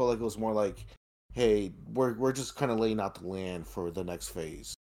 it felt like it was more like, hey, we're just kind of laying out the land for the next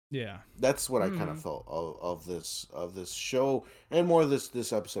phase. Yeah. That's what I kind of Mhm. felt of this show and more of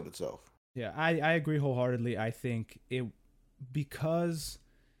this episode itself. Yeah, I agree wholeheartedly. I think it because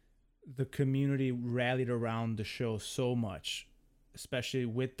the community rallied around the show so much, especially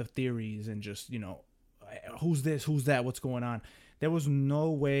with the theories and just, you know, who's this, who's that, what's going on. There was no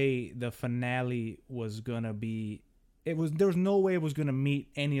way the finale was gonna be there was no way it was gonna meet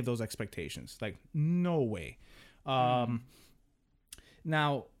any of those expectations. Like no way.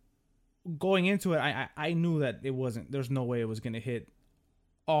 Now going into it, I knew that it wasn't. There's no way it was gonna hit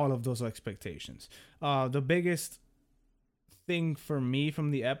all of those expectations. The biggest thing for me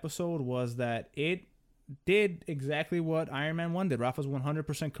from the episode was that it did exactly what Iron Man 1 did. Rafa's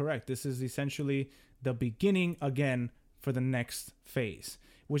 100% correct. This is essentially the beginning again for the next phase,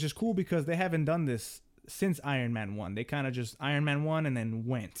 which is cool because they haven't done this since Iron Man 1. They kind of just Iron Man 1 and then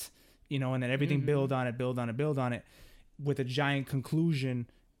went, you know, and then everything build on it with a giant conclusion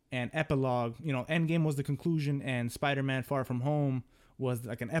and epilogue. You know, Endgame was the conclusion and Spider-Man Far From Home was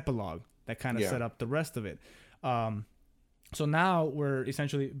like an epilogue that kind of set up the rest of it. So now we're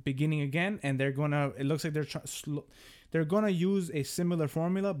essentially beginning again, and they're gonna. It looks like they're gonna use a similar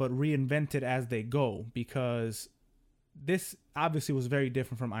formula, but reinvent it as they go, because this obviously was very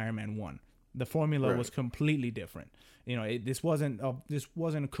different from Iron Man 1. The formula was completely different. You know, this wasn't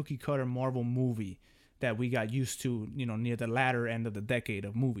a cookie cutter Marvel movie that we got used to. You know, near the latter end of the decade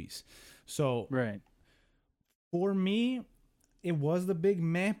of movies. So Right. for me, it was the big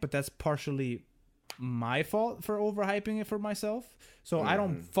meh, but that's partially my fault for overhyping it for myself. So I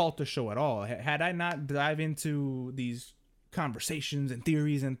don't fault the show at all. Had I not dive into these conversations and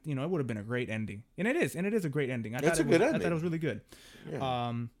theories, and you know, it would have been a great ending. And it is a great ending. I thought it was really good.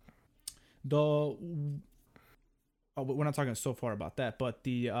 Yeah. We're not talking so far about that, but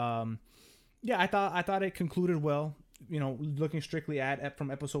I thought it concluded well. You know, looking strictly at from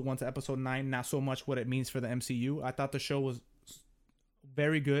episode 1 to episode 9, not so much what it means for the MCU. I thought the show was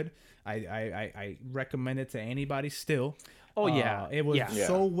very good. I recommend it to anybody still. Oh yeah. It was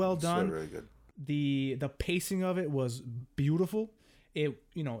so well It's done. really good. The pacing of it was beautiful. It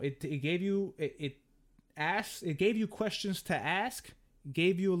gave you it gave you questions to ask,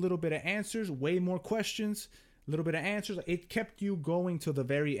 gave you a little bit of answers, way more questions, a little bit of answers. It kept you going to the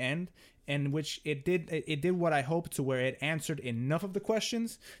very end, and which it did what I hoped, to where it answered enough of the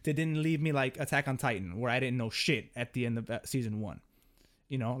questions that didn't leave me like Attack on Titan, where I didn't know shit at the end of season 1.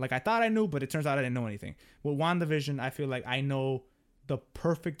 You know, like I thought I knew, but it turns out I didn't know anything. With WandaVision, I feel like I know the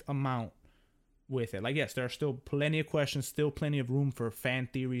perfect amount with it. Like, yes, there are still plenty of questions, still plenty of room for fan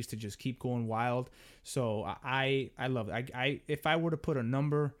theories to just keep going wild. So I love it. I if I were to put a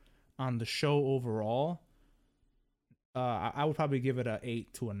number on the show overall, I would probably give it a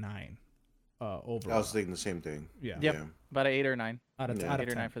 8 to a 9. Overall. I was thinking the same thing. Yeah. Yep. Yeah. About an 8 or 9. Out of, Yeah. out 8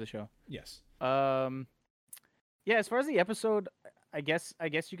 of or 9 10. for the show. Yes. Yeah, as far as the episode, I guess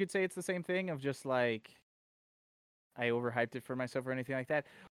you could say it's the same thing of just like I overhyped it for myself or anything like that.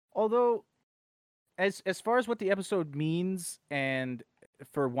 Although as far as what the episode means and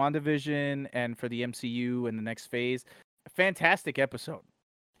for WandaVision and for the MCU and the next phase, fantastic episode.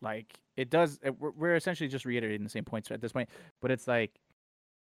 Like it does we're essentially just reiterating the same points at this point, but it's like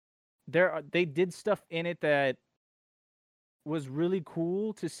they did stuff in it that was really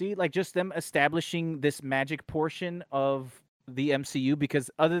cool to see, like just them establishing this magic portion of the MCU, because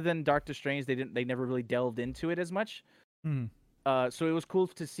other than Doctor Strange, they never really delved into it as much. So it was cool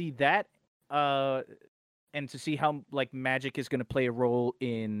to see that, and to see how like magic is going to play a role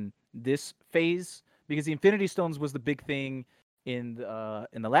in this phase, because the Infinity Stones was the big thing in the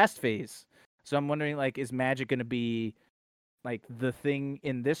last phase. So I'm wondering, like, is magic going to be like the thing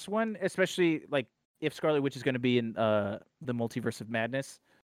in this one, especially like if Scarlet Witch is going to be in the Multiverse of Madness.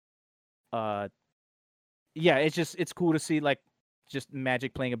 Yeah, it's cool to see like just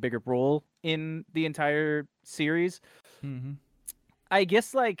magic playing a bigger role in the entire series. I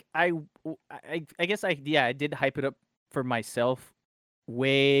guess like I did hype it up for myself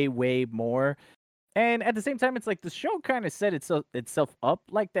way, way more. And at the same time, it's like the show kind of set itself up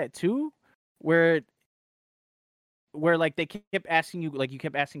like that too, where like they kept asking you, like you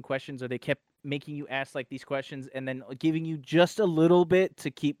kept asking questions, or they kept making you ask like these questions, and then giving you just a little bit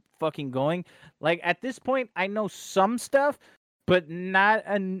to keep fucking going. Like at this point, I know some stuff, but not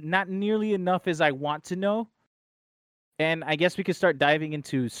nearly enough as I want to know. And I guess we could start diving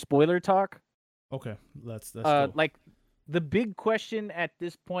into spoiler talk. Okay, let's go. Like the big question at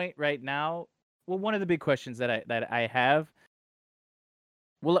this point right now. Well, one of the big questions that I have.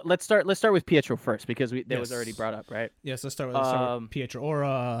 Well, let's start with Pietro first, because that was already brought up, right? Yes, let's start with Pietro,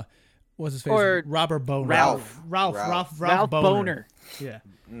 or what's his face? Or Robert Boner. Ralph Boner. Yeah.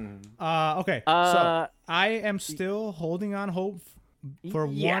 Okay. So I am still holding on hope for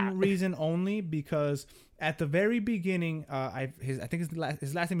one reason only, because at the very beginning, I think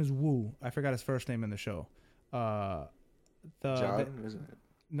his last name is Wu. I forgot his first name in the show. John, isn't it?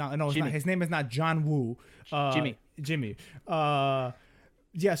 No, it's Jimmy. not. His name is not John Woo. Jimmy.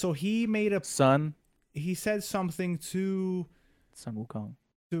 Yeah. So he made a Sun He said something to Sun Wukong.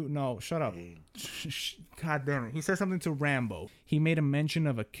 No, shut up. God damn it. He said something to Rambo. He made a mention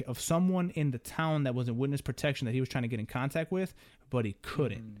of someone in the town that was in witness protection that he was trying to get in contact with, but he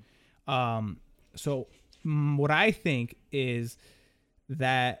couldn't. So what I think is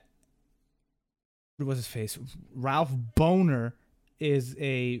that, what was his face? Ralph Boner is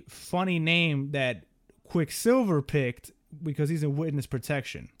a funny name that Quicksilver picked because he's in witness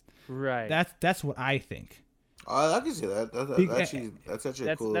protection. Right. That's what I think. I can see that. That's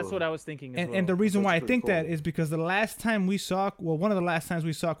actually cool. That's what I was thinking as well. And the reason why I think cool. that is because the last time we saw, one of the last times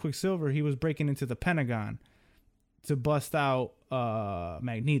we saw Quicksilver, he was breaking into the Pentagon to bust out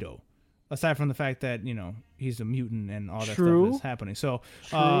Magneto. Aside from the fact that, he's a mutant and all that stuff is happening. So,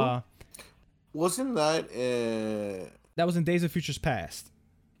 wasn't that that was in Days of Futures Past.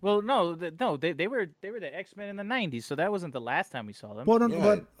 Well, no, they were the X-Men in the '90s, so that wasn't the last time we saw them. Well,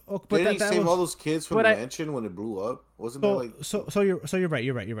 but didn't he save all those kids from the mansion when it blew up? Wasn't that like? So you're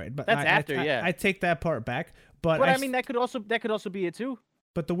right. But that's after, yeah. I take that part back. But I mean, that could also be it too.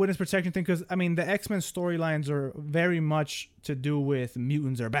 But the witness protection thing, because I mean, the X-Men storylines are very much to do with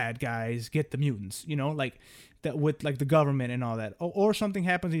mutants are bad guys. Get the mutants, like that with like the government and all that. Or something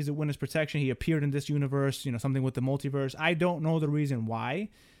happens. He's a witness protection. He appeared in this universe. Something with the multiverse. I don't know the reason why,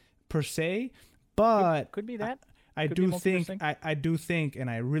 per se, but could be that. I do think, and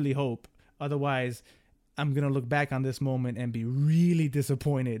I really hope. Otherwise, I'm gonna look back on this moment and be really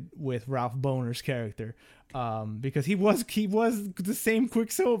disappointed with Ralph Boner's character, because he was the same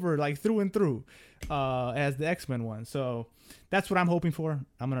Quicksilver like through and through, as the X-Men one. So that's what I'm hoping for.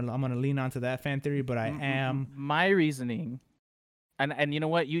 I'm gonna lean onto that fan theory, but I am my reasoning, and you know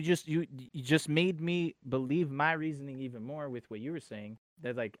what, you just made me believe my reasoning even more with what you were saying.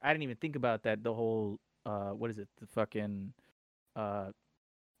 That like I didn't even think about that. The whole what is it? The fucking what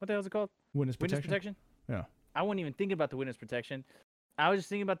the hell is it called? Witness protection. Yeah. I wasn't even thinking about the witness protection. I was just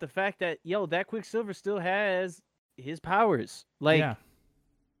thinking about the fact that that Quicksilver still has his powers. Like,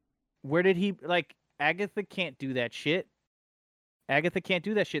 where did he Agatha can't do that shit.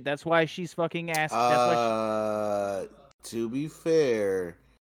 That's why she's fucking ass. To be fair,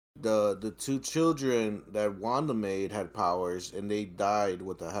 the two children that Wanda made had powers, and they died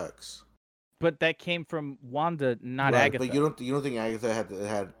with the hex. But that came from Wanda, not right, Agatha. But you don't think Agatha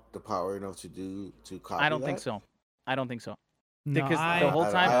had the power enough to copy I don't that? think so. No, Because the whole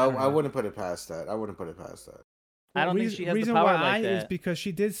time I wouldn't put it past that. I don't think she has the reason power why like that. is because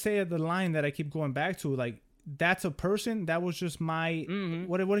she did say the line that I keep going back to, like, that's a person. That was just my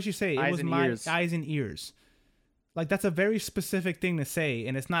what did she say? It was my ears. eyes and ears. Like, that's a very specific thing to say,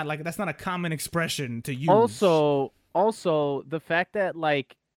 and it's not like that's not a common expression to use. Also the fact that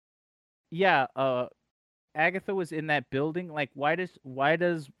Agatha was in that building. Like, why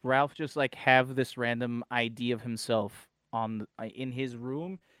does Ralph just have this random ID of himself in his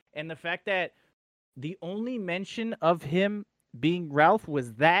room? And the fact that the only mention of him being Ralph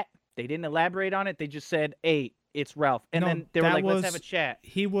was that they didn't elaborate on it. They just said, "Hey, it's Ralph," and then they were like, "Let's have a chat."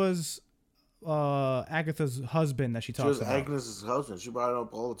 He was Agatha's husband that she talks about. She was Agnes's husband. She brought it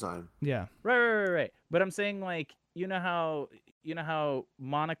up all the time. Yeah. Right. But I'm saying, you know how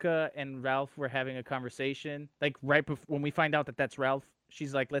Monica and Ralph were having a conversation, right before when we find out that that's Ralph,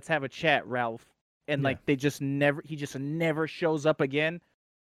 she's like, "Let's have a chat, Ralph," and he just never shows up again.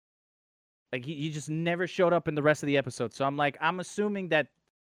 Like he just never showed up in the rest of the episode. So I'm assuming that.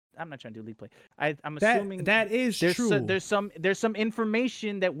 I'm not trying to do lead play. I'm assuming that is true. There's some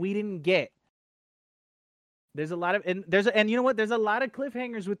information that we didn't get. There's a lot of and you know what? There's a lot of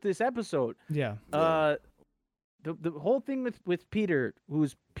cliffhangers with this episode. Yeah. the whole thing with Peter,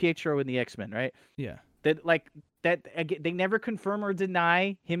 who's Pietro in the X-Men, right? Yeah. That like that again, they never confirm or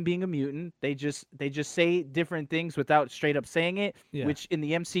deny him being a mutant. They just say different things without straight up saying it. Yeah. Which in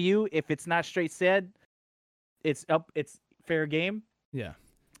the MCU, if it's not straight said, it's fair game. Yeah.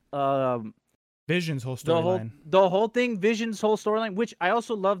 Um, Vision's whole storyline. the whole thing, Vision's whole storyline, which I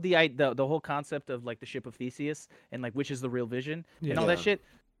also love the whole concept of like the ship of Theseus and like which is the real Vision and all that Yeah. shit.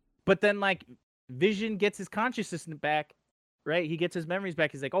 But then like Vision gets his consciousness back, right? He gets his memories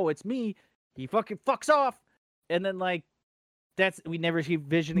back. He's like, oh, it's me. He fucking fucks off, and then like we never see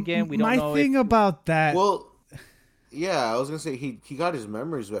Vision again. We don't My know. thing about that. Well, yeah, I was gonna say he got his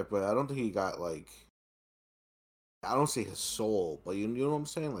memories back, but I don't think he got like. I don't say his soul, but you know what I'm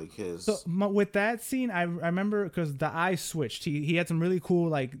saying, like his. So with that scene, I remember because the eyes switched. He had some really cool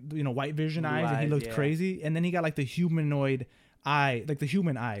like white Vision Blue eyes, and he eyes, looked yeah. crazy. And then he got like the humanoid eye, like the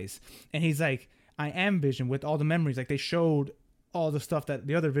human eyes, and he's like, I am Vision with all the memories. Like they showed all the stuff that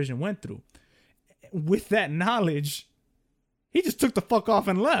the other Vision went through. With that knowledge, he just took the fuck off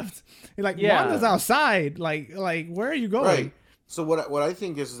and left. Like Yeah. Wanda's outside. Like where are you going? Right. So what I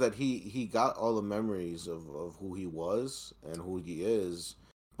think is that he got all the memories of who he was and who he is,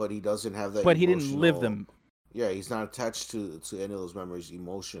 but he doesn't have that. But he didn't live emotional- them. Yeah, he's not attached to any of those memories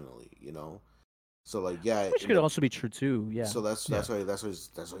emotionally, you know. So like, yeah, Which could also be true too. Yeah. So that's why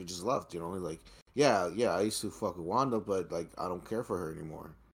he just left, you know. Like, yeah, I used to fuck with Wanda, but like I don't care for her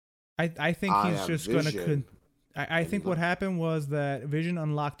anymore. I think I he's am just Vision. I think what happened was that Vision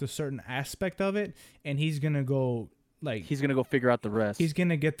unlocked a certain aspect of it, and he's gonna go like he's gonna go figure out the rest. he's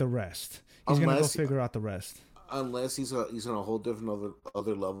gonna get the rest. He's gonna go Unless- figure out the rest. Unless he's on a whole different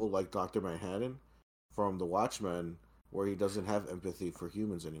other level, like Dr. Manhattan from The Watchmen, where he doesn't have empathy for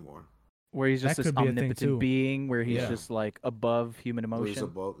humans anymore. where he's just That this could be a thing, omnipotent too. being, where he's Yeah. just like above human Where emotion.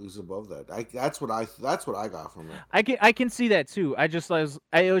 he's above that. That's what I got from it. I can see that too. I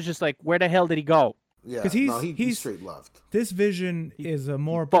was just like, where the hell did he go? Yeah, 'Cause he he's- straight left. This Vision is a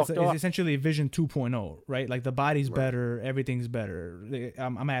more fucked it's up. essentially Vision 2.0, right? Like the body's Right. better, everything's better.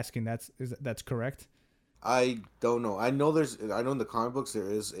 I'm asking that's correct. I don't know. I know in the comic books there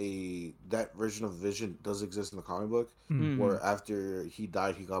is that version of Vision does exist in the comic book, Mm. where after he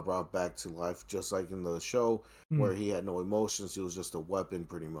died he got brought back to life, just like in the show, where he had no emotions. He was just a weapon,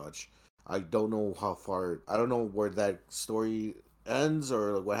 pretty much. I don't know I don't know where that story ends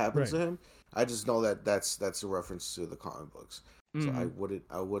or what happens Right. to him. I just know that that's a reference to the comic books. So Mhm.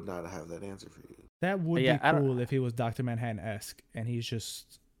 I would not have that answer for you. That would Yeah, be I don't- cool if he was Dr. Manhattan-esque and he's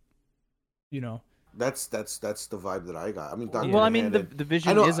just That's the vibe that I got. I mean, Dr. Well, I mean, Manhattan, the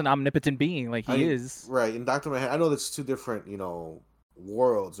Vision know- is an omnipotent being, like he is. Right, and Dr. Manhattan, I know that's two different,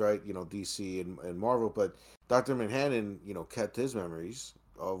 worlds, right? DC and Marvel, but Dr. Manhattan, kept his memories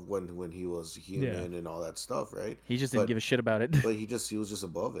of when he was human and all that stuff, right? He just didn't But- give a shit about it. But he was just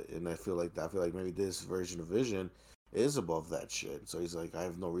above it, and I feel like maybe this version of Vision is above that shit. So he's like, I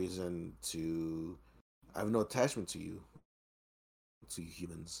have no attachment to you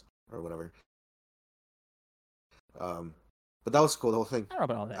humans or whatever. But that was cool. The whole thing. I don't know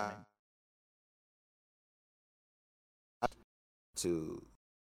about all that. man. To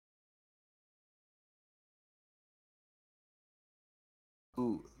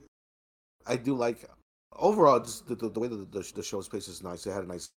I do like overall just the way that the show's pace is nice. It had a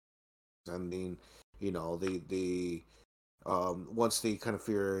nice ending. They once they kind of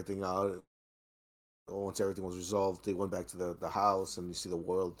figure everything out, once everything was resolved, they went back to the house and you see the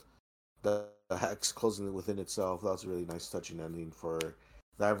world, the hex closing within itself. That was a really nice touching ending for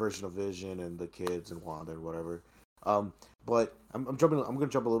that version of Vision and the kids and Wanda and whatever. But I'm gonna jump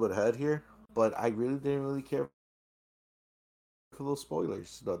a little bit ahead here, but I really didn't really care for those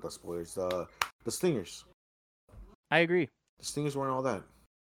spoilers. The spoilers, the stingers. I agree. The stingers weren't all that.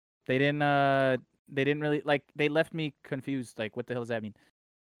 They didn't really like. They left me confused. Like, what the hell does that mean?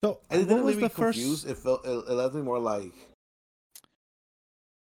 So And it what didn't was leave me the first? confused. It left me more like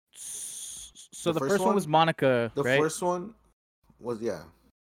So The the first first one was one? Monica, the right? first one was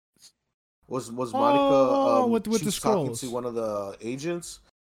was Monica with she the was talking scrolls. to one of the agents.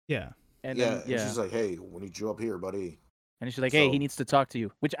 Yeah. And yeah, then, and yeah. she's like, "Hey, when you drew up here, buddy." And she's like, "Hey, So- he needs to talk to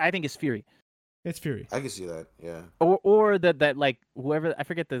you," which I think is Fury, It's Fury. I can see that. Yeah. or that like whoever, I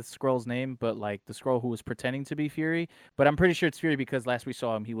forget the scroll's name, but like the scroll who was pretending to be Fury. But I'm pretty sure it's Fury because last we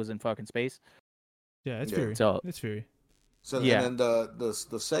saw him, he was in fucking space. Yeah, it's Yeah. Fury. So- It's Fury. So Yeah. and then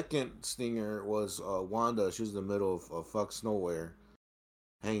the second stinger was Wanda. She was in the middle of fucks nowhere,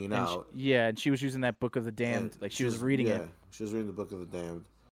 hanging And out. and she was using that Book of the Damned, and like she was reading it. She was reading the Book of the Damned.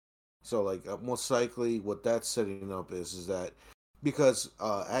 So like most likely, what that's setting up is that because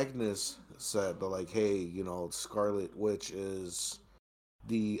Agnes said that, like, hey, Scarlet Witch is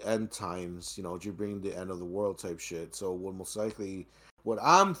the end times, you're bringing the end of the world type shit. So what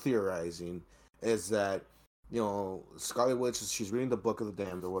I'm theorizing is that, Scarlet Witch, she's reading the Book of the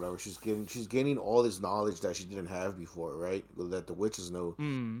Damned or whatever. She's gaining all this knowledge that she didn't have before, right? That the witches know.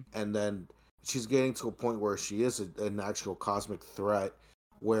 And then she's getting to a point where she is an actual cosmic threat,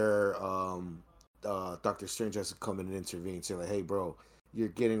 where Doctor Strange has to come in and intervene, saying like, "Hey, bro, you're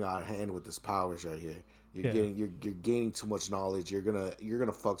getting out of hand with this powers right here. You're gaining too much knowledge. You're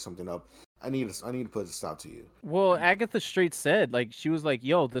gonna fuck something up. I need to put a stop to you." Well, Agatha straight said, like, she was like,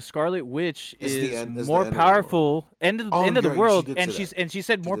 "Yo, the Scarlet Witch is the more end of the powerful, end of the Oh, you're right, world," she did and say she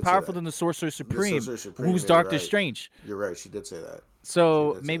said more did say powerful that. than the Sorcerer Supreme, Sorcerer Supreme, who's you're Doctor right. Strange. You're right. She did say that.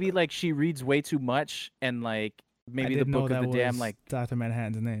 So She did say maybe that. like she reads way too much, and like I maybe the didn't know Book that of the Damned, was like Dr.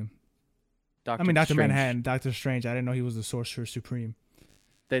 Manhattan's name. Doctor I mean, Dr. Strange. Manhattan, Doctor Strange. I didn't know he was the Sorcerer Supreme.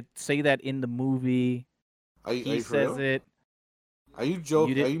 That say that in the movie. Are you He for says real? it. Are you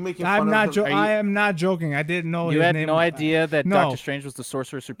joking? did- Are you making fun I'm of not him? joking. I am not joking. I didn't know You his had name. no idea that No. Doctor Strange was the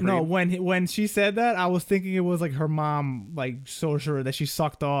Sorcerer Supreme. No, when she said that, I was thinking it was like her mom, like sorcerer that she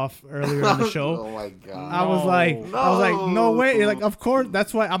sucked off earlier in the show. Oh my god. I was like, no way. Like, of course.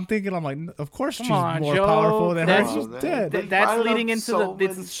 That's why I'm thinking. I'm like, of course Come she's on, more Joe. powerful than her. That's- She's man. dead. They That's brought it leading up into so the.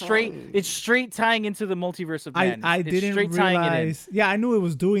 many It's straight. times. It's straight tying into the multiverse of I madness. It's didn't straight tying it in. realize. Yeah, I knew it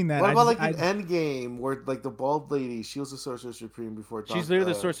was doing that. What I about just- like an Endgame where like the bald lady, she was the Sorcerer Supreme before. She's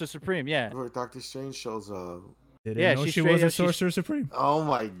literally the Sorcerer Supreme. Yeah. Before Doctor Strange shows up. didn't Yeah, know she's she straight was a up- she's- sorcerer supreme. Oh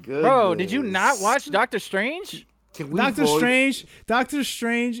my goodness. Bro, did you not watch Doctor Strange? Can we Doctor vote? Strange. Doctor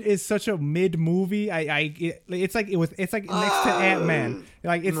Strange is such a mid movie. It's like next to Ant-Man.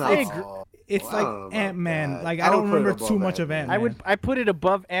 Like it's No. it's Well, I don't know like about Ant-Man. that. Like I I would don't put it remember above too much of Ant-Man. Ant-Man. I put it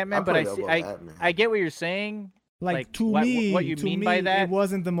above Ant-Man, I but put I it see, above I Ant-Man. I get what you're saying. Like to what me, you to mean me, by that? it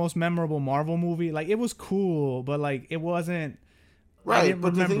wasn't the most memorable Marvel movie. Like it was cool, but like it wasn't. I Right, didn't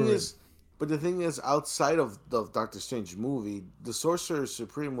but the thing remember it. is, outside of the Doctor Strange movie, the Sorcerer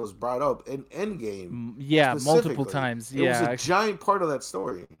Supreme was brought up in Endgame. Yeah, multiple specifically. times. It was Yeah. a giant part of that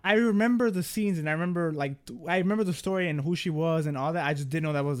story. I remember the scenes and I remember the story and who she was and all that. I just didn't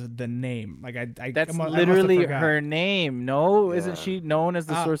know that was the name. Like I That's I must have literally forgot. her name. No, Yeah. isn't she known as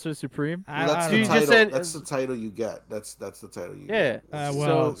the Uh, Sorcerer Supreme? I That's don't the You know. title. just said- That's the title you get. That's the title you Yeah. get.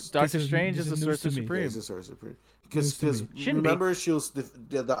 Well, So Doctor this is- Strange this is the is news Sorcerer to me. Supreme. He's the Sorcerer Supreme. News Because to me. Shouldn't be. remember she was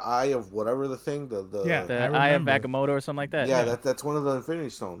the eye of whatever the thing Yeah. The I Eye of remember. Agamotto or something like that. yeah, that's one of the Infinity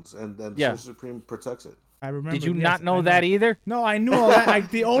Stones, and then Yeah. Sorcerer Supreme protects it. I remember. Did you yes, not know I that either? No, I knew all that.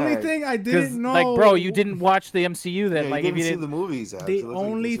 Like the only Alright. thing I Because didn't know, like, bro, you didn't watch the MCU. Then, Yeah, like, you if didn't you see didn't, the movies. Alex. the It looks like you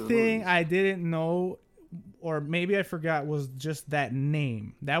only didn't see the thing movies. I didn't know, or maybe I forgot, was just that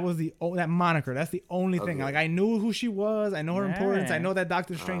name. That was that moniker. That's the only thing. Okay. Like I knew who she was. I know her importance. I Yeah. know that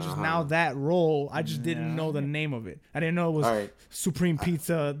Doctor Strange is Uh-huh. now that role. I just didn't know the name of it. I didn't know it was Alright. Supreme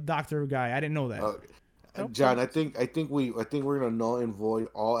Pizza Doctor guy. I didn't know that. Okay. John, I think we're gonna null and void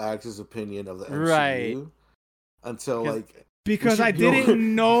all Axe's opinion of the MCU Right. until Because- like Because we I should do-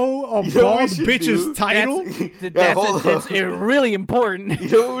 didn't know a You know what we bald should bitch's do? title. that's really important. You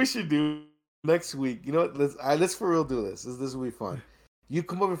know what we should do next week? You know what? Let's for real do this. This will be fun. You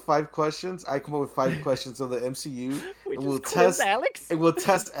come up with 5 questions. I come up with 5 questions on the MCU, We and we'll just quiz test. Alex. And we'll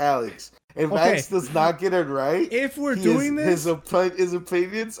test Alex. If Okay. Alex does not get it right, If we're he doing is- this, his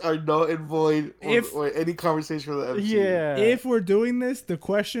opinions are null and void, or any conversation with the MCU. Yeah. if we're doing this, the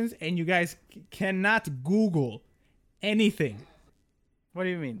questions, and you guys cannot Google anything. What do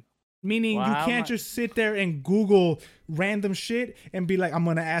you mean? Meaning Wow, you I'm can't not- just sit there and Google random shit and be like, I'm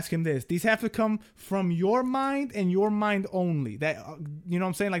gonna ask him this. These have to come from your mind and your mind only. That you know what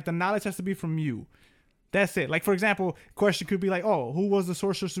I'm saying? Like the knowledge has to be from you. That's it. Like for example, question could be like, oh, who was the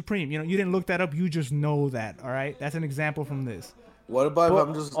Sorcerer Supreme? You know, you didn't look that up. You just know that. All right. That's an example from this. What about if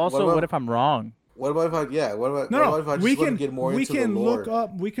I'm just Also, what if I'm wrong? What about if I What about No, if I just we want can to get more we into can the lore?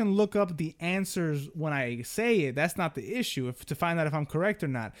 look up the answers when I say it. That's not the issue to find out if I'm correct or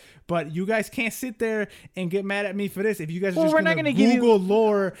not. But you guys can't sit there and get mad at me for this. If you guys Well, are just we're not gonna gonna give you- Google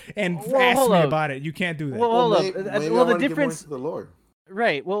lore and Well, ask hold me up. about it, you can't do that. Well, hold up. maybe Well, I the wanna get more difference, into the lore.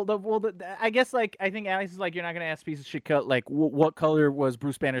 right? I guess like I think Alex is like, you're not gonna ask piece of shit cut like what color was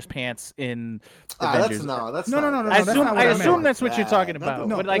Bruce Banner's pants in Avengers? That's No, not. no, I that's assume, not what I I meant. assume that's what you're talking Not about. the-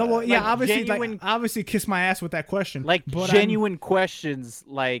 no, but like, no, well, yeah, like obviously, genuine, obviously, kiss my ass with that question. like but genuine questions,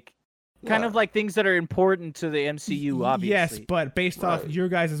 like kind Yeah. of like things that are important to the MCU. Obviously, Yes, but based off Right. your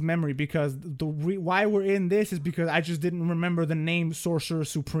guys' memory, because why we're in this is because I just didn't remember the name Sorcerer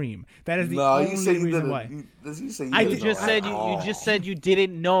Supreme. That is the No, only you said you reason didn't. why. You say you I didn't you did- just know said at you all. just said you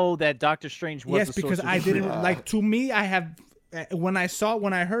didn't know that Doctor Strange was Yes, the because Sorcerer I Supreme. didn't like. To me, I have when I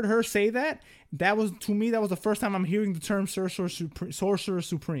heard her say that, that was the first time I'm hearing the term Sorcerer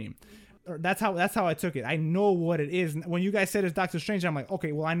Supreme. That's how I took it. I know what it is. When you guys said it's Doctor Strange, I'm like,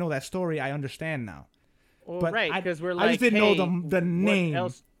 okay, well, I know that story. I understand now. Well, But right, because we're like, I just didn't hey, know the name. What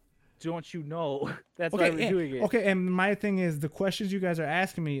else don't you know? That's Okay, why we're doing it. Okay, and my thing is the questions you guys are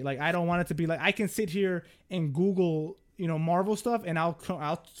asking me. Like, I don't want it to be like I can sit here and Google, Marvel stuff, and I'll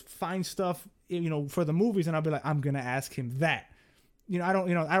find stuff, for the movies, and I'll be like, I'm gonna ask him that. I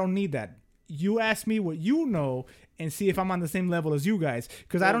don't need that. You ask me what you know and see if I'm on the same level as you guys,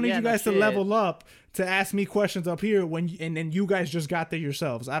 because I don't need you guys to level up to ask me questions up here and then you guys just got there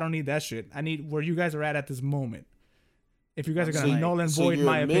yourselves. I don't need that shit. I need where you guys are at this moment. If you guys are gonna null and void you're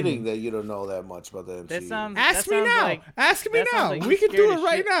my admitting opinion, that you don't know that much about the MCU. ask me now. Ask me now. We can do it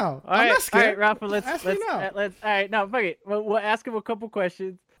right now. I'm not scared. All right, Rafa, let's ask me now. All right, no, fuck it. We'll ask him a couple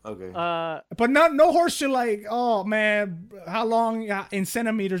questions. Okay. But no horse shit like, oh man, how long in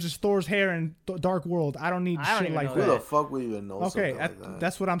centimeters is Thor's hair in Dark World? I don't need shit like Who that. the fuck would even know? Okay, like that?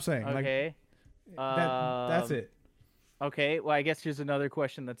 that's what I'm saying. Okay. That's it. Okay, well, I guess here's another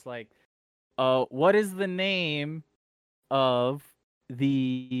question that's like, what is the name of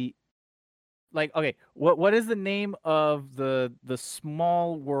the what is the name of the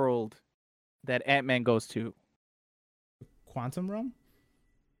small world that Ant-Man goes to? Quantum Realm?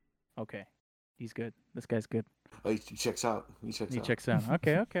 Okay. He's good. This guy's good. He checks out. He checks out.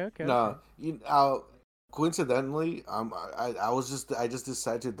 Okay. No, coincidentally, I just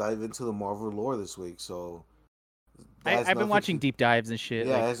decided to dive into the Marvel lore this week, so I've been watching deep dives and shit.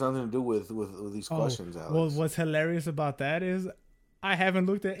 Yeah, it has nothing to do with these questions, Alex. Well, what's hilarious about that is I haven't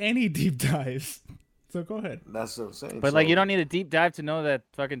looked at any deep dives. So go ahead. That's what I'm saying. But you don't need a deep dive to know that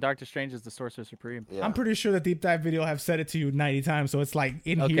fucking Doctor Strange is the Sorcerer Supreme. Yeah. I'm pretty sure the deep dive video have said it to you 90 times, so it's like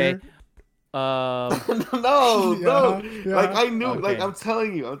in here. No. Yeah. Like I knew. Okay. Like I'm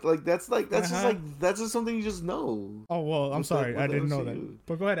telling you. That's just something you just know. Oh well, I'm sorry, I didn't know that.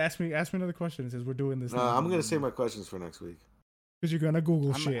 But go ahead, ask me another question since we're doing this. I'm gonna save my questions for next week. Because you're gonna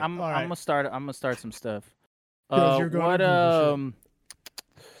Google shit. I'm gonna start some stuff. You're gonna Google shit.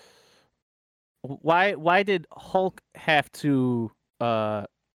 Why did Hulk have to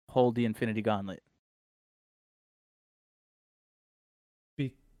hold the Infinity Gauntlet?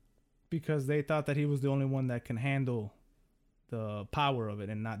 Because they thought that he was the only one that can handle the power of it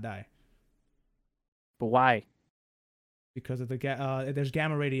and not die. But why? Because of there's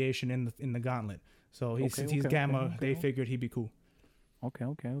gamma radiation in the gauntlet. So since he's gamma, they figured he'd be cool. Okay,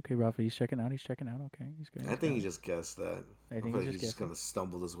 Rafa, he's checking out. Okay, he's good. I think he just guessed that. I think he's just gonna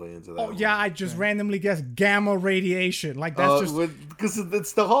stumble his way into that. Oh yeah, I just randomly guessed gamma radiation. Like that's just because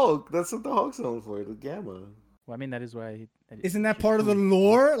it's the Hulk. That's what the Hulk's known for, the gamma. Well, I mean that is why. Isn't that part of the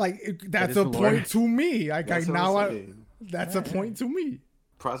lore? Like that's a point to me. That's a point to me.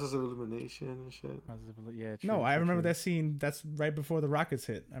 Process of elimination and shit. Yeah. No, I remember that scene. That's right before the rockets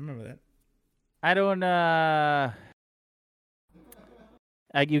hit. I remember that. I don't.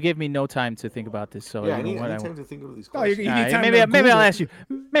 You gave me no time to think about this, so yeah, I need time to think of these questions. You need time maybe I'll ask you.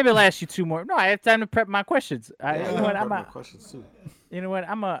 Maybe I'll ask you two more. No, I have time to prep my questions. You know what? I'm questions too. You know what?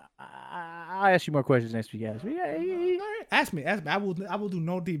 I'll ask you more questions next week, guys. Yeah. Ask me. I will do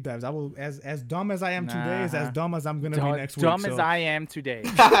no deep dives. I will as dumb as I am today is as dumb as I'm gonna be next week. Dumb as I am today.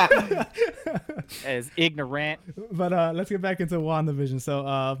 As ignorant. But let's get back into WandaVision.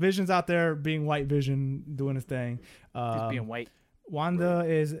 So Vision's out there being White Vision, doing his thing. Just being white. Wanda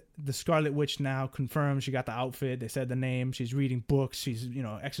is the Scarlet Witch now, confirmed. She got the outfit. They said the name. She's reading books. She's,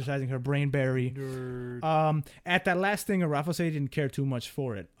 exercising her brain berry. At that last thing, Rafa said he didn't care too much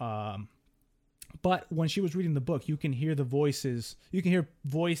for it. But when she was reading the book, you can hear the voices. You can hear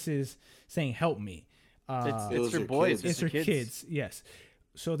voices saying, "Help me." It's her boys. It's her kids. Yes.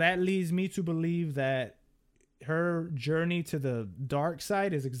 So that leads me to believe that her journey to the dark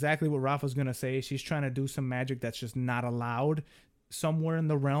side is exactly what Rafa's going to say. She's trying to do some magic that's just not allowed somewhere in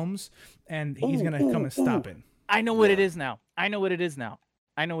the realms, and he's going to come and stop it. I know what it is now. I know what it is.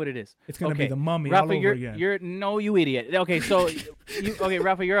 It's going to be the Mummy Rafa, all over again. You idiot. Okay, so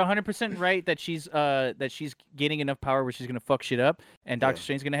Rafa, you're 100% right that she's gaining enough power where she's going to fuck shit up, and Doctor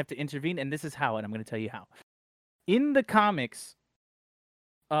Strange's going to have to intervene, and this is how, and I'm going to tell you how. In the comics,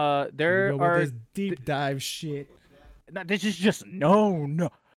 there are this deep dive shit. This is just no.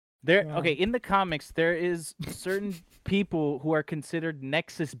 Okay, in the comics, there is certain people who are considered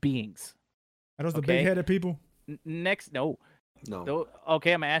Nexus beings. Are those the big-headed people? No.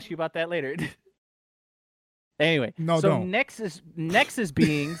 Okay, I'm gonna ask you about that later. Anyway, don't. Nexus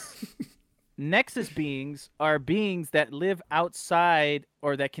beings, Nexus beings are beings that live outside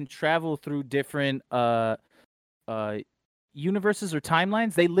or that can travel through different universes or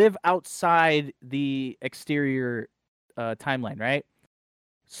timelines, they live outside the exterior timeline, right?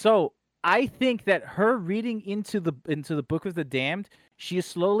 So I think that her reading into the Book of the Damned, she is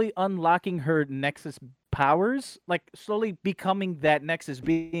slowly unlocking her Nexus powers, like slowly becoming that Nexus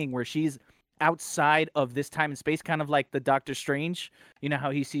being where she's outside of this time and space, kind of like the Doctor Strange. You know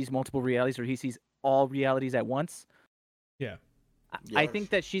how he sees multiple realities, or he sees all realities at once. Yeah. I think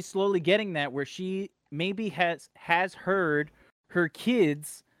that she's slowly getting that, where she maybe has heard her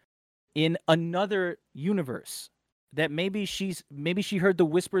kids in another universe. That maybe she heard the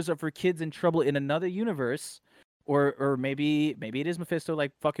whispers of her kids in trouble in another universe, or maybe it is Mephisto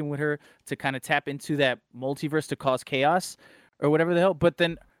like fucking with her to kind of tap into that multiverse to cause chaos or whatever the hell. But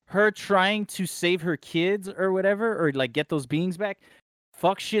then her trying to save her kids or whatever, or like get those beings back,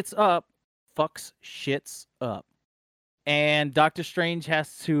 fucks shits up. And Doctor Strange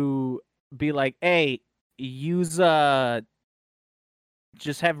has to be like, hey, use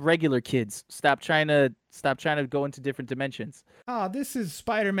just have regular kids. Stop trying to go into different dimensions. Oh, this is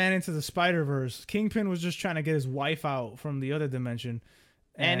Spider-Man Into the Spider-Verse. Kingpin was just trying to get his wife out from the other dimension.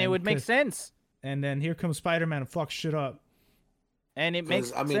 And it would make sense. And then here comes Spider-Man and fucks shit up. And it makes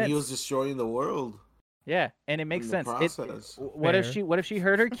sense. he was destroying the world. Yeah, and it makes sense. What Fair. if she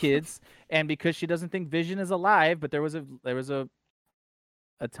hurt her kids, and because she doesn't think Vision is alive, but there was a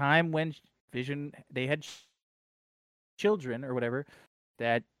time when Vision, they had children or whatever,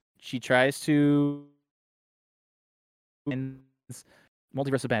 that she tries to in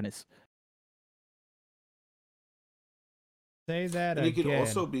Multiverse of Madness. Say that and again. It could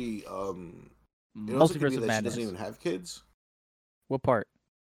also be Multiverse of that Madness. she doesn't even have kids. What part?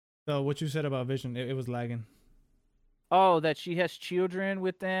 So what you said about Vision, it was lagging. Oh, that she has children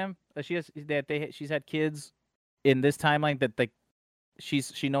with them. She's had kids in this timeline. That like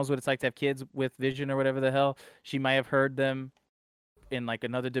she knows what it's like to have kids with Vision or whatever the hell. She might have heard them in like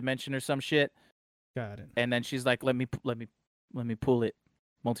another dimension or some shit. Got it. And then she's like, let me pull it.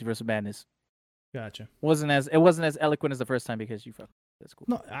 Multiverse of Madness. Gotcha. It wasn't as eloquent as the first time because you fuck. That's cool.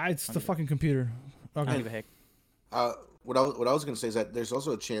 No, it's the fucking computer. I don't Okay. give a heck. What I was gonna say is that there's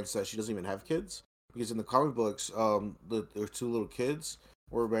also a chance that she doesn't even have kids, because in the comic books, there are two little kids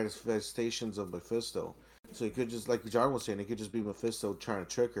were manifestations of Mephisto. So it could just, like John was saying, it could just be Mephisto trying to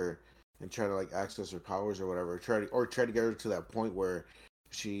trick her and try to like access her powers or whatever, try to get her to that point where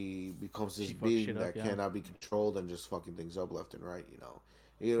she becomes this being that cannot be controlled and just fucking things up left and right.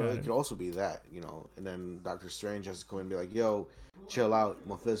 It could also be that, and then Doctor Strange has to come in and be like, yo, chill out,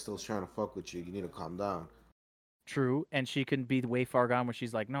 Mephisto's trying to fuck with you, you need to calm down. True, and she can be way far gone where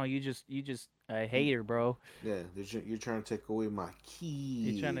she's like, no, you just a hater, bro. Yeah, you're trying to take away my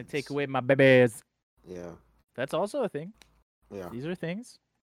keys. You're trying to take away my babies. Yeah. That's also a thing. Yeah. These are things.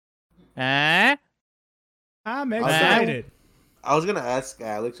 I'm excited. I was gonna ask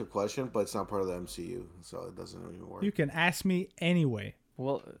Alex a question, but it's not part of the MCU, so it doesn't even work. You can ask me anyway.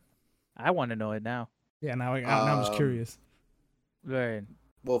 Well, I want to know it now. Yeah, now I'm just curious. Right.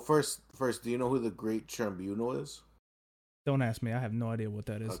 Well, first, do you know who the Great Tribunal is? Don't ask me. I have no idea what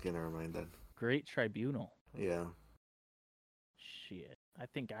that is. Okay, never mind then. Great Tribunal. Yeah. Shit. I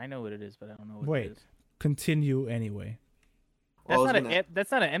think I know what it is, but I don't know what it is. Continue anyway. That's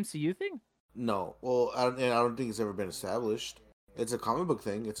not an MCU thing? No. Well, I don't think it's ever been established. It's a comic book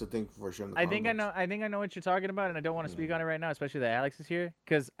thing. It's a thing for sure. I think I know what you're talking about, and I don't want to speak on it right now, especially that Alex is here,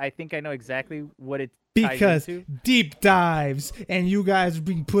 because I think I know exactly what it because ties into. Deep dives, and you guys are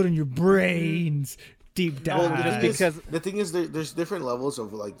being put in your brains. Deep dives. Well, because the thing is, there's different levels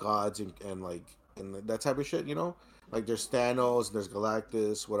of like gods and that type of shit. Like there's Thanos, there's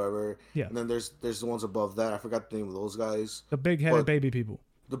Galactus, whatever. Yeah. And then there's the ones above that. I forgot the name of those guys. The big-headed baby people.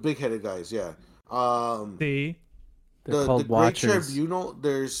 The big-headed guys, yeah. The Great Tribunal.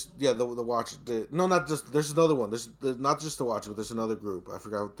 There's the Watch. There's another one. There's not just the Watch, but there's another group. I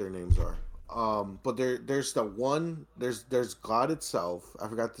forgot what their names are. But there's the one. There's God itself. I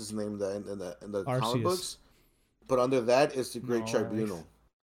forgot his name in the comic books. But under that is the Great Tribunal.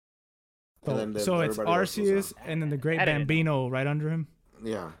 So it's Arceus and then the Great Bambino right under him.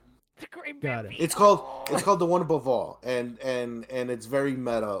 Yeah. Got it. It's called The One Above All, and it's very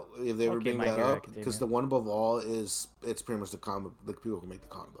meta if they were bring that up, because The One Above All it's pretty much the people who make the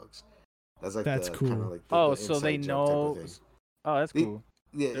comic books. That's cool. Kind of like the so they know. Oh, that's cool.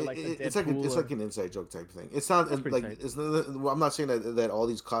 It's like an inside joke type thing. It's not like I'm not saying that all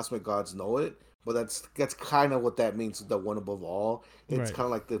these cosmic gods know it, but that's kind of what that means. The one above all. It's kind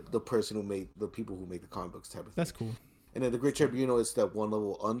of like the person who made the people who make the comic books type of thing. That's cool. And then the Great Tribunal is that one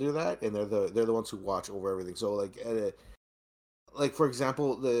level under that, and they're the ones who watch over everything. So like for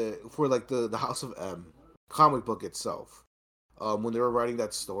example, the House of M comic book itself, when they were writing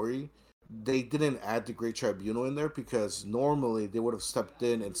that story, they didn't add the Great Tribunal in there because normally they would have stepped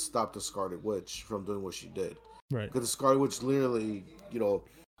in and stopped the Scarlet Witch from doing what she did. Right. Because the Scarlet Witch literally,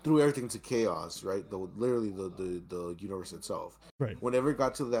 threw everything to chaos, right? Literally the universe itself. Right. Whenever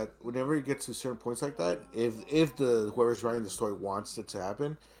it gets to certain points like that, if the whoever's writing the story wants it to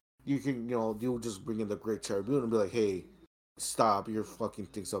happen, you can, you'll just bring in the Great Tribunal and be like, hey, stop, you're fucking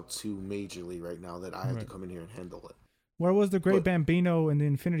things up too majorly right now that I have to come in here and handle it. Where was the Great Bambino in the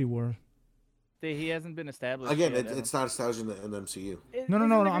Infinity War? He hasn't been established. Again, yet, it's not established in the MCU. No.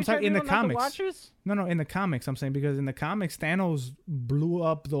 I'm talking in the comics. No, in the comics. I'm saying because in the comics, Thanos blew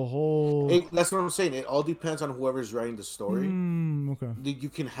up the whole. That's what I'm saying. It all depends on whoever's writing the story. Okay. You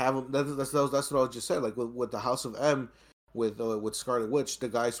can have them. That's what I just said. Like with the House of M, with Scarlet Witch, the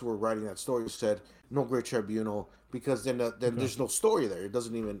guys who were writing that story said no Great Tribunal because then there's no story there. It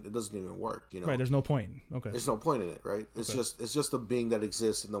doesn't even work. Right. There's no point. Okay. There's no point in it. Right. It's just a being that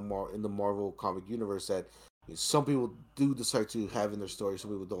exists in the Marvel comic universe that some people do decide to have in their story.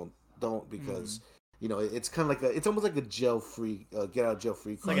 Some people don't because. It's kind of like it's almost like a jail-free, get out of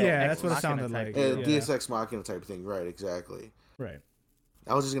jail-free card. Yeah, that's what it sounded like. Deus Ex Machina type thing, right? Exactly. Right.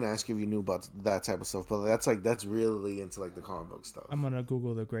 I was just gonna ask you if you knew about that type of stuff, but that's really into like the comic book stuff. I'm gonna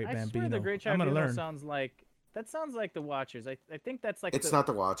Google the Great Bambino. I swear the Great Tribunal Tribunal sounds like the Watchers. I think that's like. It's not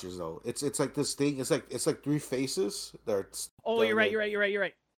the Watchers though. It's like this thing. It's like three faces. Oh, you're right. You're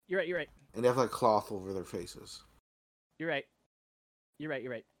right. And they have like cloth over their faces. You're right.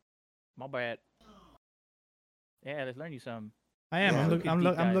 My bad. Yeah, let's learn you some. I am. Yeah, I'm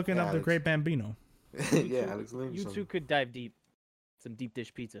looking up Alex. the Great Bambino. Yeah, Alex, learn You some. two could dive deep. Some deep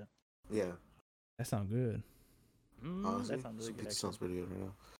dish pizza. Yeah. That sounds good. Honestly, That sounds really good. Pizza sounds pretty good right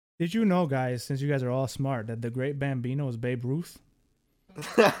now. Did you know, guys, since you guys are all smart, that the Great Bambino is Babe Ruth,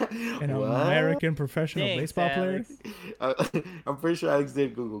 an American professional Thanks, baseball player? Alex. I'm pretty sure Alex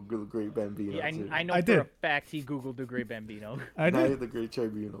did Google Great Bambino. Yeah, too. I know I for did. a fact he Googled the Great Bambino. I Not did. the Great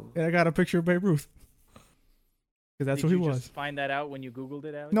Tribunal. And I got a picture of Babe Ruth. Because that's Did who he you was. just find that out when you Googled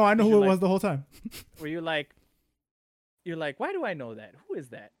it, Alex? No, I know Was who you it was the whole time. Were you like, why do I know that? Who is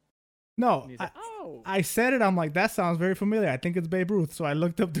that? No, And he's like, oh. I said it. I'm like, that sounds very familiar. I think it's Babe Ruth. So I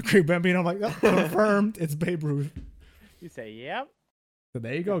looked up the Great Bambino. I'm like, oh, confirmed. It's Babe Ruth. You say, yep. So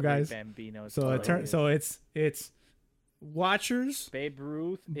there you go, The Great guys. Bambino is So hilarious. it's Watchers, Babe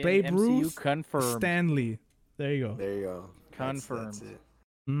Ruth in Babe MCU Ruth, confirmed. Stanley. There you go. There you go. Confirmed. That's it.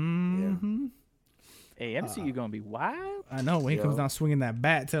 Mm-hmm. Hey, MCU gonna be wild. I know when he comes Yo. down swinging that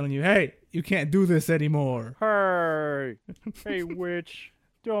bat, telling you, "Hey, you can't do this anymore." Hey, witch,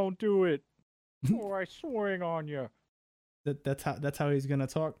 don't do it, or I swing on you. That's how he's gonna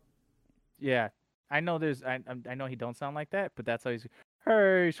talk. Yeah, I know. I know he don't sound like that, but that's how he's.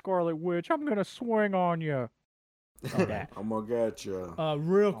 Hey, Scarlet Witch, I'm gonna swing on you. that. I'm gonna get you.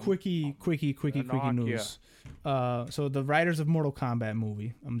 Real quickie knock news. So the writers of Mortal Kombat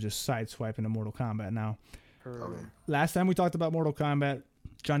movie. I'm just sideswiping to Mortal Kombat now. Okay. Last time we talked about Mortal Kombat,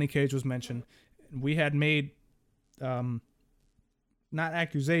 Johnny Cage was mentioned. We had made, not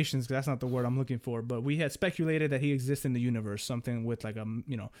accusations, because that's not the word I'm looking for, but we had speculated that he exists in the universe, something with like a,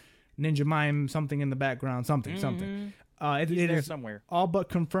 ninja mime, something in the background, something. It He's there is somewhere. all but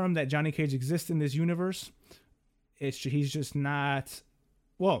confirmed that Johnny Cage exists in this universe. He's just not.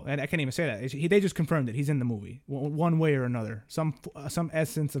 Well, and I can't even say that. They just confirmed it. He's in the movie, one way or another. Some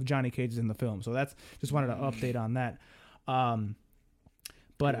essence of Johnny Cage is in the film. So that's just wanted to update on that.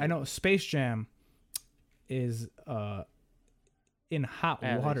 But I know Space Jam is in hot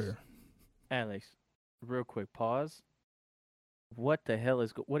Alex. water. Alex, real quick, pause. What the hell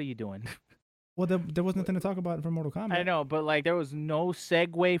what are you doing? Well, there was nothing to talk about for Mortal Kombat. I know, but like there was no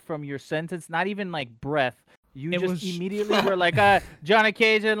segue from your sentence, not even like breath. You It just was- immediately were like, Johnny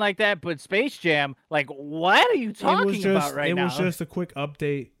Cage and like that, but Space Jam, like, what are you talking about right now? It was just a quick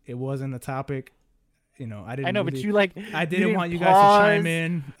update. It wasn't a topic. I didn't. I know, but really- you like. I you didn't want you guys to chime pause.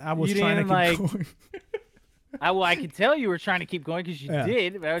 in. I was You trying to didn't, keep going. I could tell you were trying to keep going because you Yeah,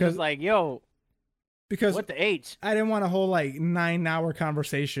 did, but I was 'cause- just like, yo, Because what the H? I didn't want a whole 9-hour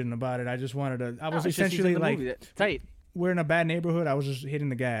conversation about it. I just wanted to. I was No, it's just he's in essentially the like, movie. That's tight. we're in a bad neighborhood. I was just hitting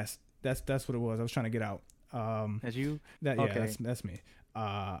the gas. That's what it was. I was trying to get out. As you. Yeah, Okay. that's me.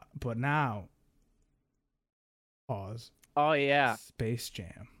 But now, pause. Oh yeah. Space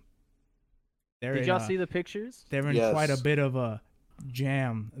Jam. They're Did in y'all a- see the pictures? They're in Yes. quite a bit of a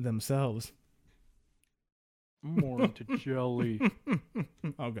jam themselves. More into jelly.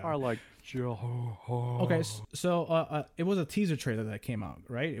 Oh god. like jelly. Okay, so it was a teaser trailer that came out,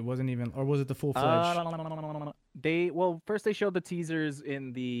 right? It wasn't even, or was it the full fledged? First they showed the teasers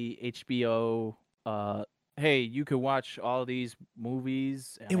in the HBO hey, you could watch all these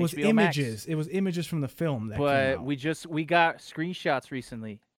movies. On It was HBO Max, images. It was images from the film that came but out. we got screenshots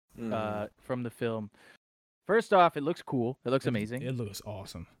recently from the film. First off, it looks cool. It looks amazing. It looks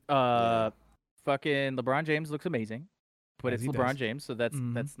awesome. Fucking LeBron James looks amazing, but As it's he LeBron does. James, so that's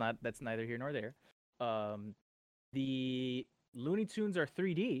Mhm. that's neither here nor there. The Looney Tunes are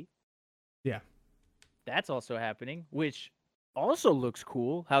 3D. Yeah. That's also happening, which also looks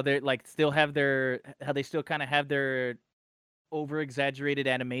cool. How they're like how they still kind of have their over exaggerated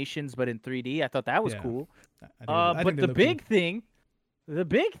animations, but in 3D. I thought that was Yeah. cool. I But think they the look big cool. thing, the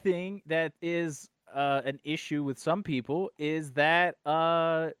big thing that is an issue with some people is that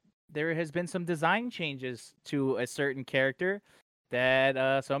there has been some design changes to a certain character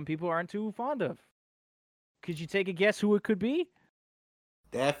that some people aren't too fond of. Could you take a guess who it could be?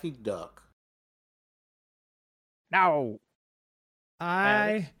 Daffy Duck. No.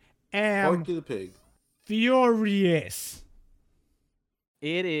 I am Porky the Pig. furious.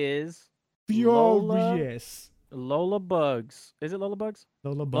 It is Lola- Furious. Lola Bugs. Is it Lola Bugs?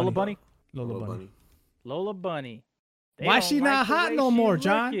 Lola Bunny. Lola Bunny? Lola Bunny. Lola Bunny. They Why don't she not like the hot way no she more,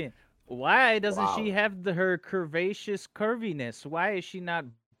 John? looking. Why doesn't she Wow. have her curvaceous curviness? Why is she not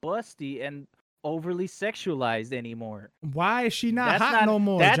busty and overly sexualized anymore? Why is she not That's hot no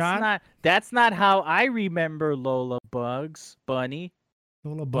more, John? That's not how I remember Lola Bugs Bunny.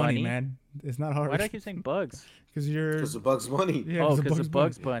 Lola Bunny, Bunny. man. It's not hard. Why do I keep saying Bugs? Because you're. Because of Bugs Bunny. Yeah, Oh, of because of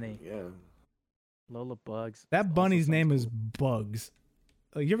Bugs Bunny. Bunny. Yeah. Lola Bugs. That also bunny's sounds name is cool. Bugs.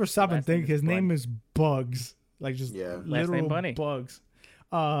 Like, you ever stop and Last name think is his name Bunny. is Bugs? Like, just Yeah. Last name literal Bunny. Bugs.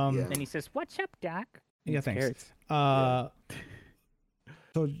 Yeah. And he says, "What's up, Doc?" Yeah, Eats thanks. carrots.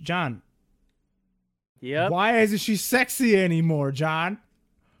 So, John, Yep. why isn't she sexy anymore, John?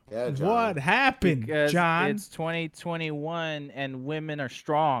 Yeah, John. What happened, Because John? it's 2021 and women are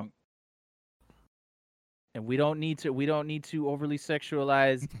strong. And we don't need to overly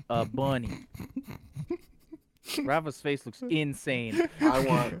sexualize a bunny. Rava's face looks insane.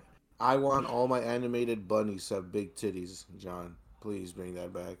 I want all my animated bunnies to have big titties, John. Please bring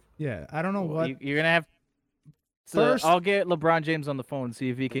that back. Yeah, I don't know Well, what. you're gonna have to, First- I'll get LeBron James on the phone and see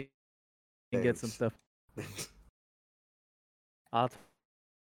if he can get some Thanks. stuff. I'll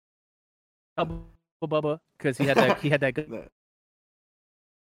tell Bubba because he had that gum.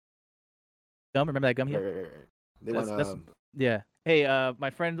 Remember that gum he had? Right. They That's- want that's- Yeah. Hey, my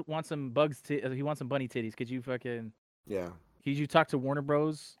friend wants some he wants some bunny titties. Could you yeah. could you talk to Warner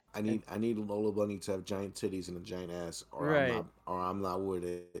Bros? I need Lola Bunny to have giant titties and a giant ass, or Right. I'm not with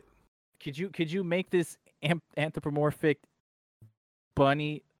it. Could you make this anthropomorphic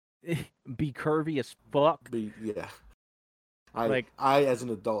bunny be curvy as fuck? But yeah. Like- I as an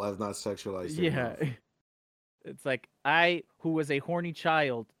adult have not sexualized it Yeah. enough. It's like I, who was a horny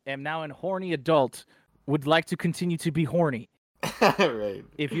child, am now an horny adult, would like to continue to be horny. Right.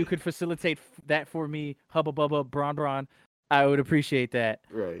 If you could facilitate that for me, Hubba Bubba, Bron, I would appreciate that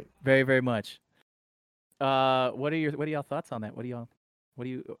Right. very, very much. What are y'all thoughts on that? What do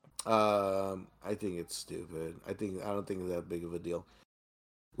you? I think it's stupid. I don't think it's that big of a deal.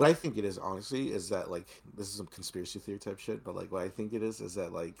 What I think it is, honestly, is that like this is some conspiracy theory type shit, but like what I think it is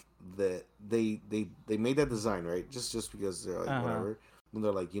that like that they made that design, right? Just because they're like Uh-huh. whatever. And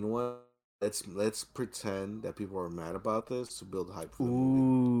they're like, you know what? Let's pretend that people are mad about this to build hype for the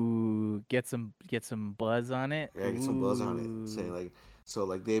movie. Ooh, get some buzz on it. Yeah, get some buzz on it. Saying Ooh. like, so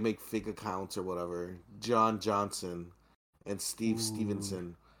like they make fake accounts or whatever. John Johnson and Steve Ooh.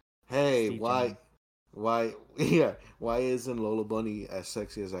 Stevenson. Hey, Steve why John. why isn't Lola Bunny as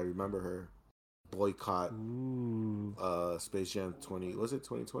sexy as I remember her? Boycott Ooh. Space Jam 20, was it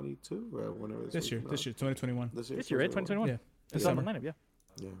 2022 or whenever This year, 2021. this year, This year, right? 2021. Yeah, It's summer. on the lineup, yeah.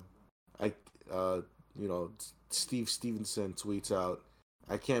 Yeah. Steve Stevenson tweets out,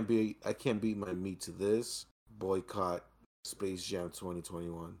 I can't beat my meat to this. Boycott Space Jam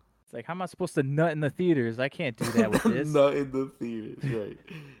 2021. It's like, how am I supposed to nut in the theaters? I can't do that with this. Not in the theaters,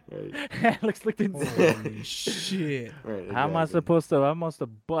 right. Looks like Holy shit! Right. How am I exactly. supposed to? I'm supposed to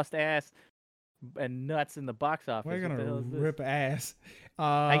bust ass and nuts in the box office. We're What the hell gonna is this? rip ass.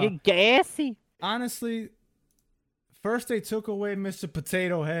 I get gassy. Honestly, first they took away Mr.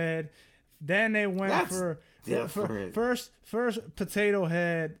 Potato Head, then they went That's for different. first Potato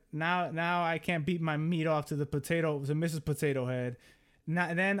Head. Now I can't beat my meat off to Mrs. Potato Head.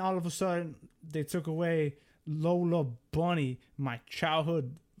 Now then all of a sudden they took away Lola Bunny, my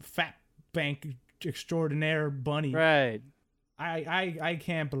childhood fat bank extraordinaire bunny. Right. I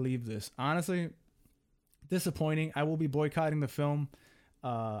can't believe this. Honestly, disappointing. I will be boycotting the film.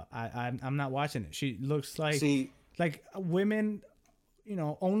 I'm not watching it. She looks like See, women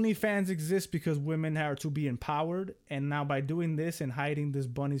OnlyFans exists because women are to be empowered, and now by doing this and hiding this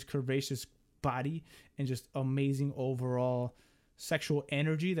bunny's curvaceous body and just amazing overall sexual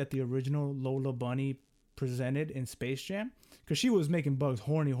energy that the original Lola Bunny presented in Space Jam, because she was making Bugs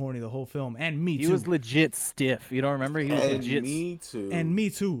horny the whole film, and me too. He was legit stiff. You don't remember? He was And legit. me too. And me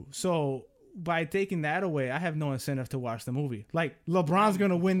too. So by taking that away, I have no incentive to watch the movie. Like, LeBron's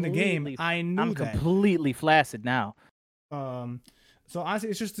gonna win the game. I knew I'm that. completely flaccid now. So honestly,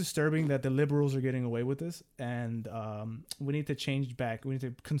 it's just disturbing that the liberals are getting away with this, and we need to change back. We need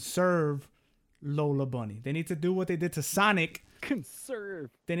to conserve Lola Bunny. They need to do what they did to Sonic. Conserve.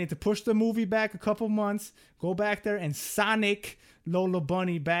 They need to push the movie back a couple months, go back there and Sonic Lola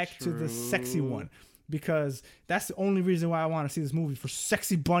Bunny back to the sexy one, because that's the only reason why I want to see this movie, for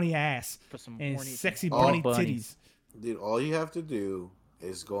sexy bunny ass For some and horny sexy bunny bunny bunnies. titties. Dude, all you have to do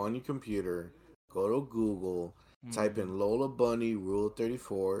is go on your computer, go to Google, type in Lola Bunny Rule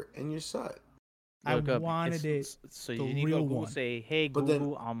 34, and you're set. I Look up- wanted it's- it So the you need to go real Google, one. say, "Hey But then-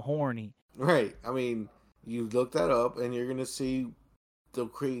 Google, I'm horny." Right. I mean, you look that up, and you're gonna see the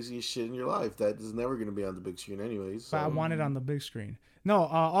craziest shit in your life that is never gonna be on the big screen, anyways. But I So. want it on the big screen. No,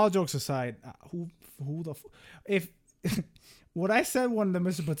 all jokes aside, if what I said when the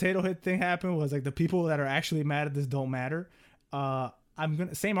Mr. Potato Head thing happened was like, the people that are actually mad at this don't matter. I'm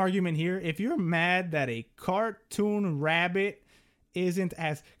gonna same argument here. If you're mad that a cartoon rabbit isn't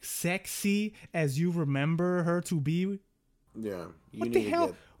as sexy as you remember her to be, Yeah. You what need the to hell?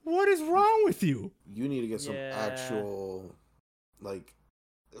 get What is wrong with you? you need to get some Yeah. actual, like,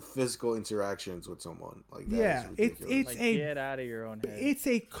 physical interactions with someone. Like that. Yeah, Is it's ridiculous. Like, get out of your own head. It's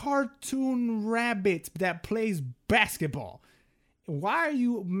a cartoon rabbit that plays basketball. Why are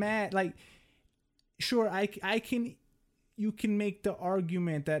you mad? Like, sure, I can, you can make the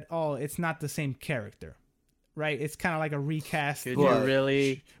argument that, oh, it's not the same character, right? It's kind of like a recast. Could But- you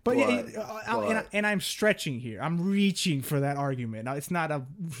really? But, but- and I'm stretching here. I'm reaching for that argument. Now, it's not a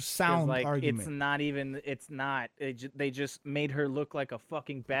 'Cause, sound like, argument. it's not even. It's not. They just made her look like a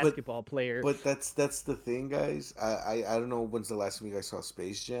fucking basketball player. But that's the thing, guys. I don't know when's the last time you guys saw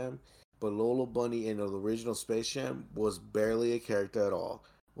Space Jam, but Lola Bunny in the original Space Jam was barely a character at all.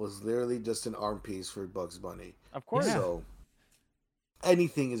 Was literally just an arm piece for Bugs Bunny. Of course. Yeah. So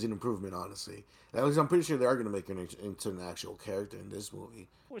anything is an improvement, honestly. At least I'm pretty sure they are going to make her into an actual character in this movie.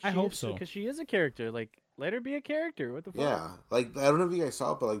 Well, I she hope is- so. Because she is a character. Like, let her be a character. What the fuck? Yeah, like I don't know if you guys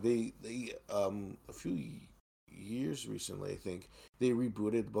saw it, but like they a few years recently, I think they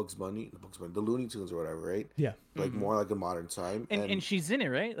rebooted the Looney Tunes or whatever, right? Yeah. Like more like a modern time. And she's in it,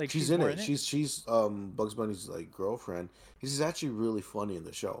 right? Like she's in more it. She's Bugs Bunny's like girlfriend. She's actually really funny in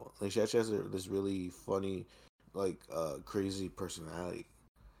the show. Like she actually has this really funny, like crazy personality.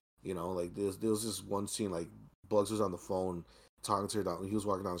 You know, like there was this one scene like Bugs was on the phone talking to her down. He was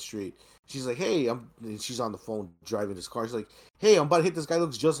walking down the street. She's like, "Hey, and she's on the phone driving this car. She's like, "Hey, I'm about to hit this guy.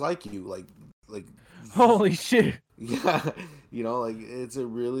 Looks just like you." Like. Holy shit! Yeah, you know, like it's a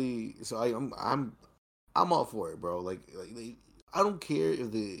really. So I'm all for it, bro. Like I don't care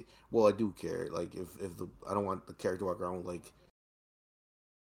if the. Well, I do care. Like if the I don't want the character to walk around with like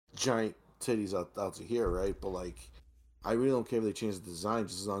giant titties out to here, right? But like, I really don't care if they change the design,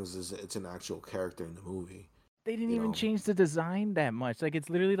 just as long as it's an actual character in the movie. They didn't You even know. change the design that much. Like, it's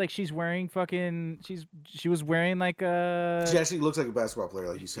literally like she's wearing fucking. She was wearing like a. She actually looks like a basketball player,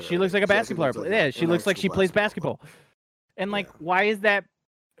 like you said. She looks like a earlier. She actually basketball looks player. like Yeah, an she looks like she actual plays player. basketball. And like, Yeah. why is that?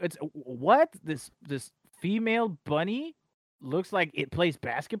 It's what this female bunny looks like it plays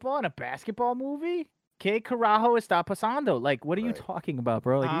basketball in a basketball movie. Que carajo está pasando? Like, what are you Right. talking about,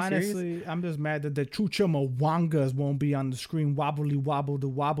 bro? Like, are you serious? Honestly, I'm just mad that the Chucha won't be on the screen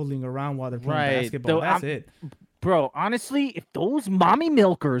wobbling around while they're playing Right. basketball. Though That's I'm- it. Bro, honestly, if those mommy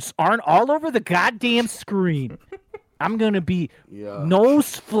milkers aren't all over the goddamn screen, I'm gonna be Yeah.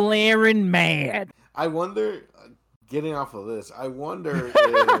 nose flaring mad. I wonder. Getting off of this, I wonder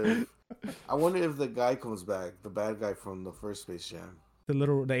if the guy comes back, the bad guy from the first Space Jam.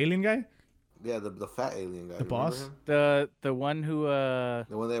 The alien guy? Yeah, the fat alien guy. The remember boss? him? The one who The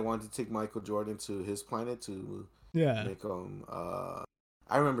one that wanted to take Michael Jordan to his planet to Yeah. make him.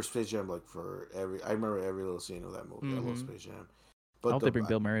 I remember Space Jam I remember every little scene of that movie. I love Mhm. Space Jam. I hope they bring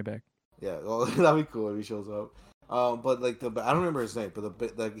Bill Murray back. Yeah, well, that'd be cool if he shows up. But like I don't remember his name,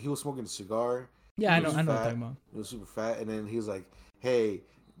 but like he was smoking a cigar. Yeah, I He know was what you're fat. talking about. He was super fat, and then he was like, "Hey,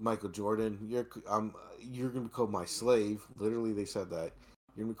 Michael Jordan, you're gonna become my slave." Literally, they said that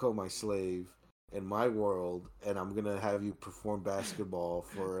you're gonna become my slave in my world, and I'm gonna have you perform basketball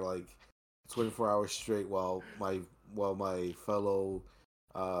for like 24 hours straight while my fellow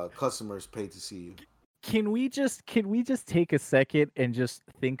customers pay to see you. Can we just take a second and just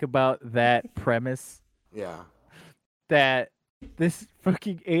think about that premise Yeah. that this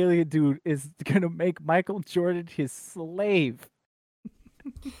fucking alien dude is gonna make Michael Jordan his slave?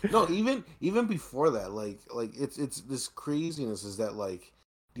 No, even before that, like it's this craziness is that like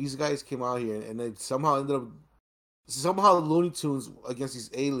these guys came out here and they somehow ended up Looney Tunes against these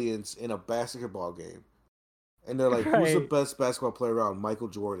aliens in a basketball game, and they're like, "Who's the Right. best basketball player around? Michael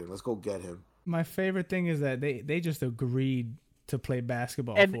Jordan. Let's go get him." My favorite thing is that they just agreed to play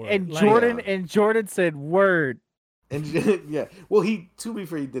basketball And for and it. Like, Jordan said word. And yeah, well, to be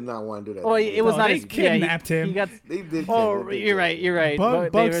fair, he did not want to do that. Well, it was No, not they his kidnapped he him. got, They did. oh, they you're right. did. You're right.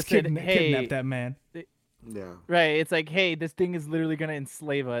 Bugs They were said, kidnapped hey, that man. Yeah. right. It's like, hey, this thing is literally gonna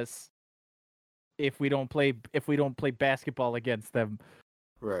enslave us if we don't play basketball against them.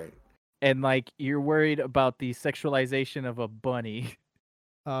 Right. And like, you're worried about the sexualization of a bunny.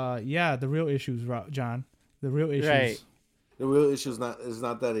 Yeah, the real issues, John. The real issues. Right. The real issue is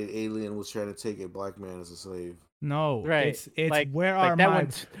not that an alien was trying to take a black man as a slave. No, Right. It's like, where like are that my one,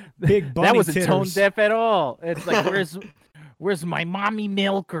 big bunny that wasn't tone titters? deaf at all. It's like, where's my mommy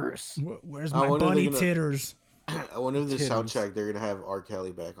milkers? Where's I my wonder if bunny they're gonna- titters? I wonder if the Titters. soundtrack they're gonna have R.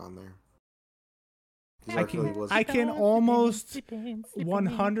 Kelly back on there. 'Cause R. Kelly was. I can almost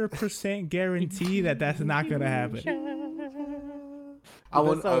 100% guarantee that that's not gonna happen. I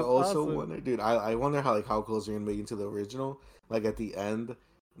That sounds also awesome. wonder, dude. I wonder how close they're gonna make it to the original. Like at the end,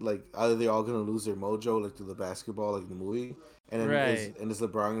 like either they're all gonna lose their mojo, like through the basketball, like in the movie, and then Right. is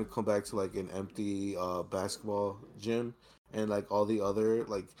LeBron gonna come back to like an empty basketball gym, and like all the other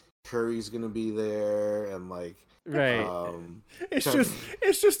like Curry's gonna be there, and like Right. It's Trying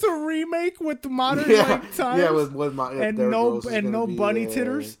just a remake with the modern yeah, like times. yeah, with my and Derrick no Rose is and gonna no be bunny there.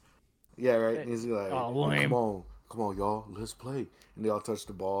 titters. Yeah, right. And he's like, Oh, lame. come on, y'all, let's play. And they all touch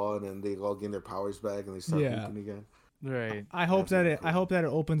the ball, and then they all gain their powers back, and they start Yeah. hooping again. Right. I hope That's that cool. I hope that it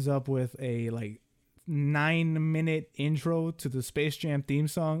opens up with a like 9-minute intro to the Space Jam theme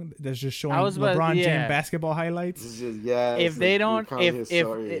song that's just showing was about- LeBron yeah. James basketball highlights. It's just, yeah. If it's they like, don't, recounting if his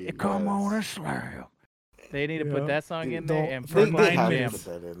story, come yes. on a slam, they need to Yeah. put that song in Don't- there and for They, pump nine they have to minutes.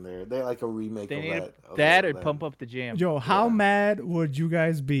 put that in there. They're like a remake They of need that. of that or that. pump up the jam. Yo, how Yeah. mad would you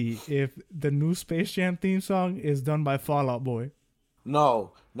guys be if the new Space Jam theme song is done by Fall Out Boy?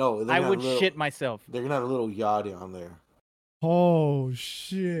 No. They're I gonna would have a little, shit myself. They're gonna have a little Yachty on there. Oh They're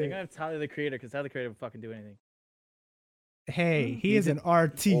shit! gonna have Tyler the Creator because Tyler the Creator would fucking do anything. Hey, he is an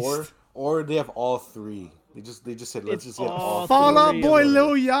artiste. Or they have all three. They just said let's It's just get all all Fall Out three Boy, of them. Lil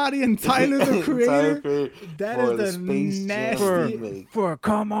Yachty, and Tyler the Tyler Creator. Creator That for is the Space Jam nasty. remake. For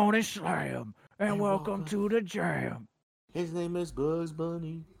come on and slam and welcome welcome. to the jam. His name is Bugs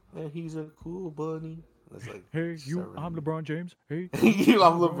Bunny, and he's a cool bunny. That's like Hey, you, so I'm random. LeBron James. Hey,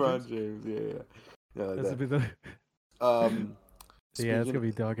 I'm LeBron James. Yeah, like that's that. be the. Um, Yeah, it's speaking- gonna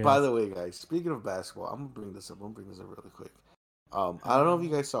be dog By ass. the way, guys, speaking of basketball, I'm gonna bring this up. Really quick. I don't know if you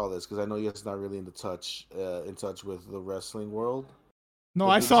guys saw this because I know you guys not really in touch with the wrestling world. No,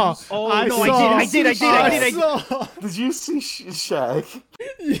 But I did saw. you- Oh, I no, saw. I did. I saw. Did you see Shaq?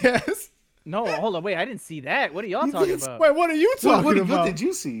 Yes. No, hold on, wait, I didn't see that. What are y'all talking about? Wait, what are you talking What about? did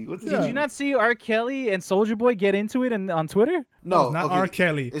you see? What did Yeah. Did you not see R. Kelly and Soldier Boy get into it on Twitter? No, not okay, R.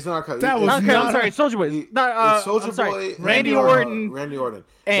 Kelly. It's not R. Kelly. That It's- was Not Kelly, I'm not- sorry, Soldier Boy. It's Not, Soulja I'm sorry, Boy, Randy Orton Randy Orton.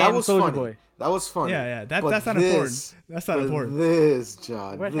 and That was Soulja funny. Boy. That was funny. Yeah. But That's not this- important. That's not but important. This,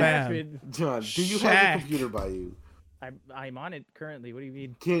 John. What this- happened? John, do you have Shaq. your computer by you? I'm on it currently. What do you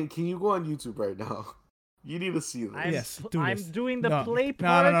mean? Can you go on YouTube right now? You need to see this. Yes, do I'm this. doing the No. play No,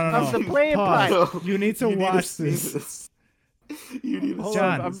 part no, no, of no. the play Pause. part. No, You need to watch see this. You need to Hold see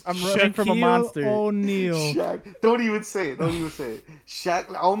on, John, this. I'm running from a Shaquille monster. O'Neal. Shaq. Don't even say it. Don't even say it. Shaq.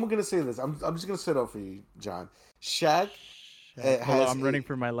 I'm gonna say this. I'm just gonna set up for you, John. Shaq. Hold on, has I'm running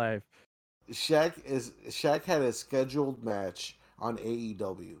for my life. Shaq had a scheduled match on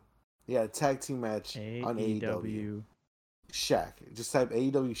AEW. Yeah, a tag team match on AEW. AEW. Shaq. Just type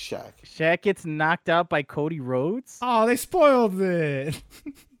AEW Shaq. Shaq gets knocked out by Cody Rhodes. Oh, they spoiled it.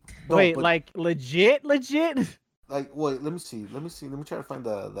 No, Wait, but, like legit? wait. Let me see. Let me try to find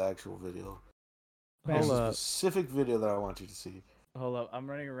the actual video. There's Hold a up. specific video that I want you to see. Hold up, I'm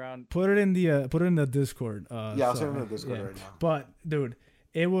running around. Put it in the Discord. Yeah, I'll send it in the Discord right now. But dude,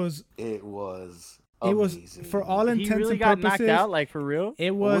 it was It was it amazing. was for all He intents really and got purposes. knocked out, like for real.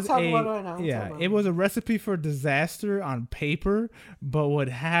 It Well, was we'll talk about it right now. We'll talk yeah, about it it. was a recipe for disaster on paper, but what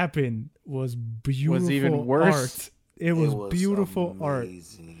happened was beautiful even worse. art. It was beautiful art.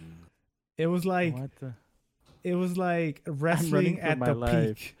 amazing. It was like What the? it was like wrestling for at my the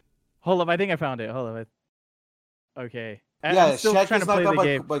life. peak. Hold up, I think I found it. Hold up. Okay. Yeah, I'm still Shaq trying is to play knocked the out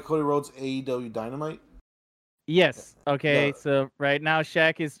game. by Cody Rhodes AEW Dynamite. Yes. Okay. No. So right now,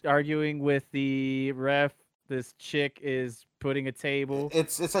 Shaq is arguing with the ref. This chick is putting a table.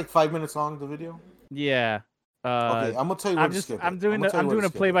 It's like 5 minutes long, the video. Yeah. Okay, I'm gonna tell you where to skip it. I'm doing gonna tell you where to a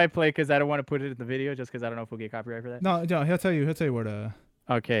skip it. play by play because I don't want to put it in the video just because I don't know if we'll get copyright for that. No, he'll tell you where to.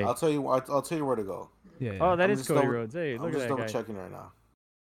 Okay. I'll tell you where to go. Yeah. Oh, that I'm is just Cody double- Rhodes. Hey, I'm look just at double that guy. checking right now.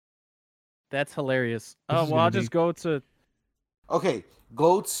 That's hilarious. This Oh is well, gonna I'll just be- go to Okay,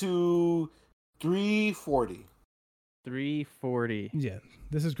 go to 340. 340. Yeah,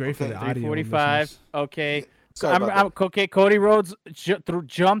 this is great for Okay, the audio. 345. listeners. Okay. Sorry about I'm okay. Cody Rhodes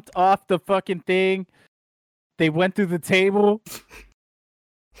jumped off the fucking thing. They went through the table.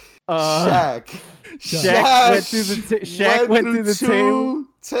 Shaq. Shaq went through the Shaq went through the table. two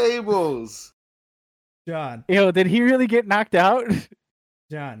tables. John, Yo, did he really get knocked out?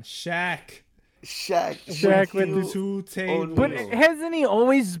 Shaq Shaq went through through 2 tables. But no. hasn't he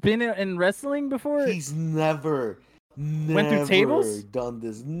always been in wrestling before? He's never through tables? done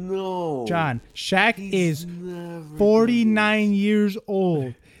this. No. John, Shaq He's is never done 49 years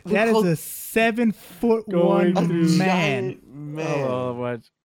old. That is a 7'1" Going this. A through- man. giant man. Oh, what?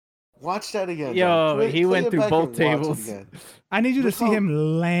 Watch that again. Yo, John. he play went it through back both and watch it tables. again. I need you to Look see how-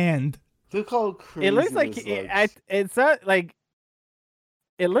 him land. Look how crazy It looks like this it's not like.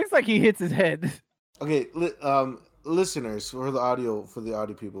 It looks like he hits his head. Okay, listeners, for the audio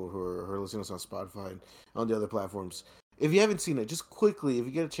people who are listening to us on Spotify and on the other platforms, if you haven't seen it, just quickly, if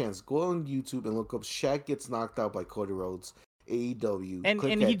you get a chance, go on YouTube and look up Shaq gets knocked out by Cody Rhodes, AEW. And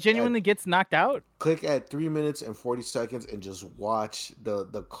Click he at- genuinely gets knocked out. click at 3 minutes and 40 seconds and just watch the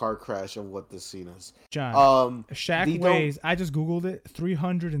car crash of what this scene is. John, They Shaq don't- weighs, I just Googled it,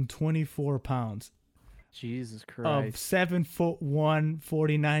 324 pounds. Jesus Of Christ, 7'1",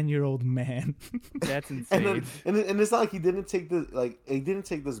 49-year-old man. that's And insane. then, and it's not like he didn't take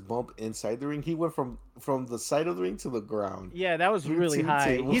this bump inside the ring. He went from the side of the ring to the ground. Yeah, that was through really 2 high.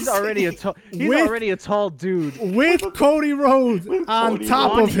 tables. He's already a tall. He's With- already a tall dude. With Cody Rhodes With on Cody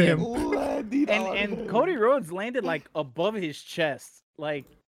top Rhodes of him. landing on And him. Cody Rhodes landed like above his chest. Like,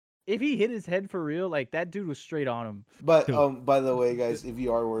 if he hit his head for real, like that dude was straight on him. But Dude. by the way, guys, if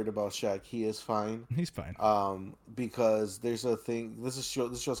you are worried about Shaq, he is fine. He's fine. Because there's a thing. This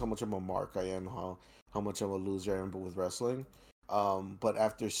shows how much of a mark I am, how much of a loser I am with wrestling. But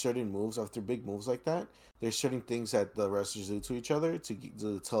after certain moves, after big moves like that, there's certain things that the wrestlers do to each other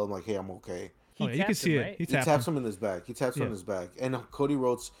to tell them like, "Hey, I'm okay." Oh, yeah, you can tapped see him, it. right? He He tapped taps him. him in his back. He taps him Yeah. in his back. And Cody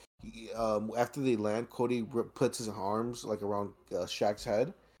Rhodes, after they land, Cody puts his arms like around Shaq's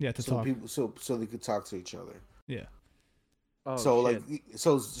head, Yeah, to so talk. people so they could talk to each other. Yeah. Oh, so shit.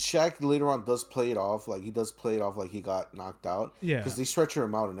 so Shaq later on does play it off like he got knocked out. Yeah. Because they stretcher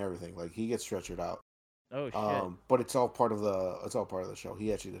him out and everything. Like he gets stretchered out. Oh shit. But it's all part of the show.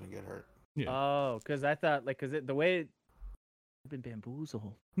 He actually didn't get hurt. Oh, because I thought like the way I've been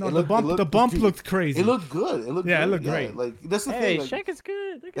bamboozled. No, It the looked- bump it looked- the bump dude, looked crazy. It looked good. It looked Yeah, it good. looked great. Like that's the Hey, thing. Like, Shaq is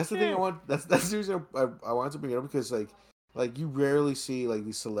good. Look that's the at thing I Shaq. want. That's the reason I wanted to bring it up because like you rarely see like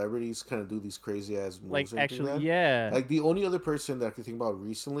these celebrities kind of do these crazy ass moves. Like or anything actually, like that. yeah. Like the only other person that I could think about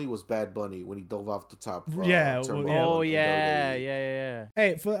recently was Bad Bunny when he dove off the top. Yeah, well, turnbuckle yeah. Oh in yeah, WWE. yeah.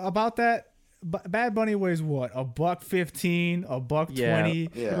 Hey, about that, Bad Bunny weighs what? $1.15, $1.20.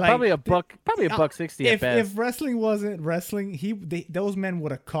 Yeah. Like, Probably a buck 60 at If best. wrestling wasn't wrestling, those men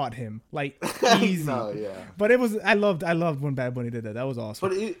would have caught him like easy. No, yeah. But it was I loved when Bad Bunny did that. That was awesome.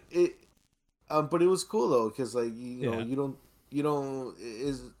 But it was cool though because like you know Yeah. you don't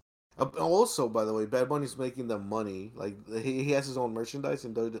is also by the way Bad Bunny's making them money like he has his own merchandise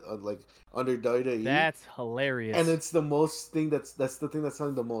and like under WWE. That's hilarious. And it's the most thing that's the thing that's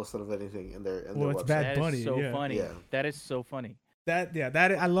selling the most out of anything in their Well, website. it's Bad that Bunny, is so yeah. funny. Yeah. That is so funny. that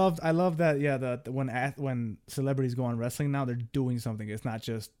I loved that when celebrities go on wrestling now they're doing something. It's not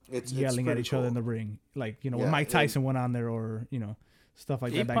just It's yelling at pretty each other in cool. the ring like when Yeah, Mike and- Tyson went on there or stuff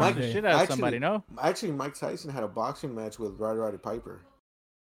like He that back punched in the the shit day. out of Actually- somebody, no? Actually, Mike Tyson had a boxing match with Roddy Piper.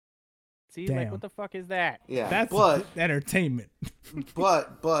 See, Damn. like what the fuck is that? Yeah, That's but entertainment.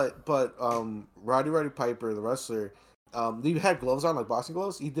 but Roddy Piper, the wrestler, he had gloves on like boxing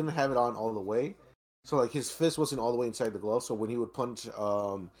gloves. He didn't have it on all the way, so like his fist wasn't all the way inside the glove. So when he would punch,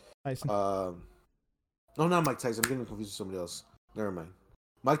 Tyson. no, not Mike Tyson. I'm getting confused with somebody else. Never mind.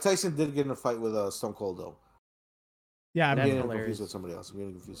 Mike Tyson did get in a fight with Stone Cold though. Yeah, I I'm That's mean, getting hilarious. confused with somebody else.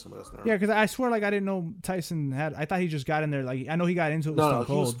 Never yeah, mind. because I swear, like I didn't know Tyson had. I thought he just got in there. Like I know he got into it with No, Stone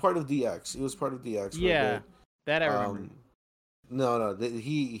he was Cold. part of DX. He was part of DX. for a Yeah, bit. that I remember. No,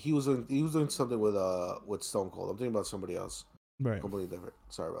 he was doing something with Stone Cold. I'm thinking about somebody else, Right. completely different.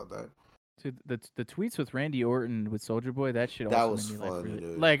 Sorry about that. Dude, the tweets with Randy Orton with Soldier Boy, that shit That also was made me laugh funny, really.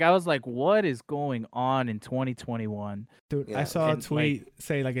 dude. Like I was like, what is going on in 2021? Dude, I Yeah, saw a and, tweet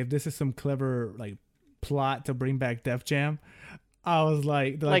say like if this is some clever like plot to bring back Def Jam, I was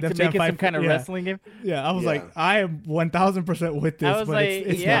like Like Def to Jam make it some 5 kind of yeah, wrestling game. Yeah, I was Yeah. like, I am 1000% with this. I was but like,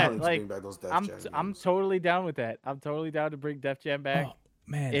 it's yeah, not. to like, bring back those Def I'm Jam I'm games. totally down with that. I'm totally down to bring Def Jam back. Oh,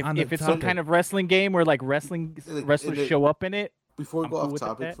 man, if on the if it's some topic- kind of wrestling game where like It- wrestlers it- show up in it, Before we I'm go cool off with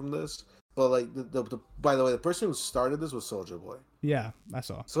topic that. from this, but like the by the way, the person who started this was Soldier Boy. yeah, I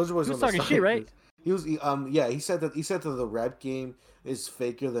saw. Soldier Boy's He was on the talking side shit, of right? this. He said that the rap game is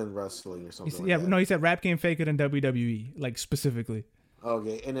faker than wrestling or He something. said, like yeah, that. no, he said rap game faker than WWE, like specifically.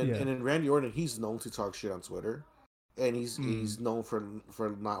 Okay, and then Yeah. and then Randy Orton, he's known to talk shit on Twitter, and he's known for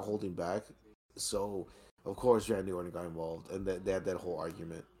not holding back. So of course Randy Orton got involved, and they had that whole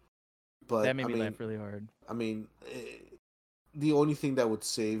argument. But that made I me mean, laugh really hard. I mean, the only thing that would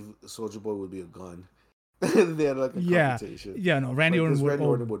save Soldier Boy would be a gun. They had like a Yeah, confrontation. yeah, no, Randy Like, Orton 'cause would Randy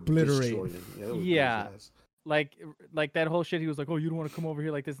Orton would obliterate. destroy him. Yeah, it would Yeah. beat his ass. Like that whole shit. He was like, "Oh, you don't want to come over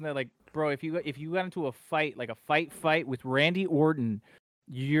here like this and that." Like, bro, if you got into a fight, like a fight with Randy Orton,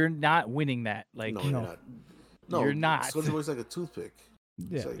 you're not winning that. Like, No, No. you're not. No, You're not. Soldier Boy's like a toothpick.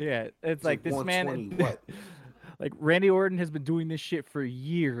 Yeah, yeah, it's like this man. 120 what? Like Randy Orton has been doing this shit for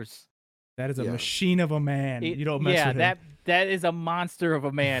years. that is a Yeah. machine of a man. It- You don't mess yeah, with him. that is a monster of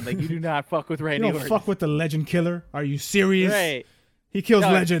a man. Like you do not fuck with You Randy don't Orton. fuck with the legend killer. Are you serious? Right, He kills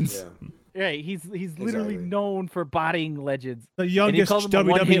No, legends. Yeah. right. He's literally Exactly. known for bodying legends. The youngest called him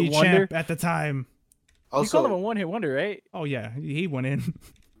a one-hit WWE wonder? champ at the time. You called him a Also, one-hit wonder, right? Oh yeah, he went in.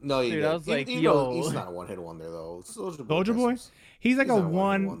 no, Dude, I was like, you know, yo. he's not a one-hit wonder though. Soldier Boy. Soldier does Boy? some- He's like He's a not a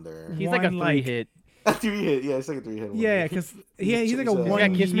one. wonder. He's like a one, three-hit. A 3-hit. Yeah, it's like a 3-hit. wonder. Yeah, because he's like a he's a- Yeah,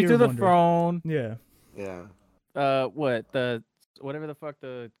 one. kiss me year to the wonder. phone. Yeah. Yeah. What the whatever the fuck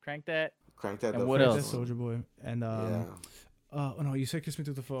the crank that. Crank that. And the what first else? That's one. Soldier Boy. And Yeah. oh no, you said kiss me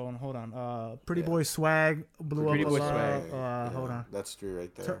through the phone. Hold on. Pretty Yeah. boy swag blew Pretty up Boy a lot. Swag. Yeah, Hold on. That's 3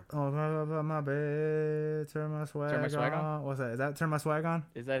 right there. Oh, my bad. Turn my swag on? What's that? Is that turn my swag on?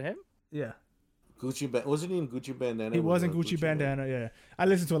 Is that him? Yeah. Wasn't he in Gucci Bandana? He when wasn't were Gucci Man? Bandana. Yeah. I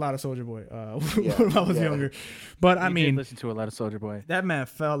listened to a lot of Soldier Boy Yeah, when I was yeah. younger, but I You did mean listen to a lot of Soldier Boy. that man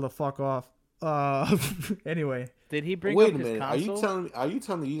fell the fuck off. Anyway, Did he bring Wait up a his minute. console? Are you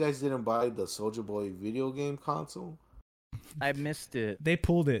telling me you guys didn't buy the Soldier Boy video game console? I missed it. they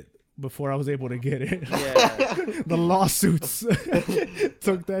pulled it before I was able to get it. Yeah. The lawsuits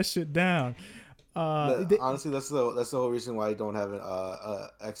took that shit down. Honestly, that's the whole reason why I don't have a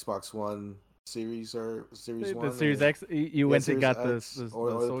Xbox One Series or Series One. The Series or- X. You went and Series got X the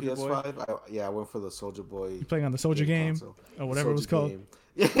or the Soldier Boy. PS5. I went for the Soldier Boy. You playing on the Soldier game console. or whatever it was called. Game.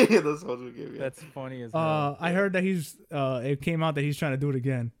 Yeah, the Soldier game. Yeah. That's funny as hell. I heard that he's. It came out that he's trying to do it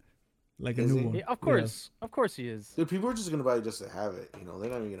again, like a Is new he? one. Yeah, of course he is. Dude, people are just gonna buy it just to have it. You know, they're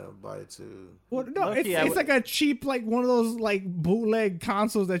not even gonna buy it to. Well, no, Lucky I it's would- like a cheap, like one of those like bootleg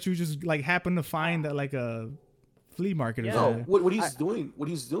consoles that you just like happen to find at like a flea market or Yeah. No, something. what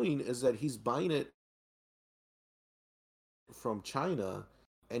he's doing is that he's buying it from China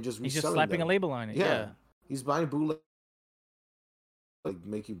and just He's just reselling slapping them. a label on it. Yeah. He's buying bootleg, like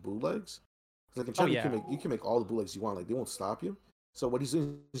making bootlegs. 'Cause, like in China, yeah. you can make all the bootlegs you want. Like they won't stop you. So what he's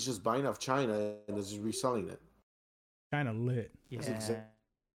doing is just buying off China and is just reselling it. Kind of lit. Yeah.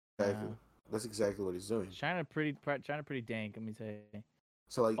 Exactly. That's exactly what he's doing. China pretty dank. Let me tell you.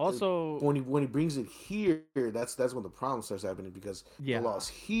 So like Also, when he brings it here, that's when the problem starts happening because yeah. the laws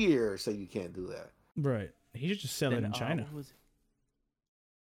here say you can't do that. Right. He should just sell it then, in China. what was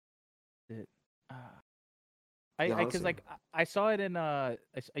it? Yeah, Because honestly. like I saw it in I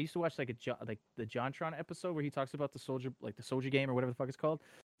used to watch like like the JonTron episode where he talks about the Soldier game or whatever the fuck it's called,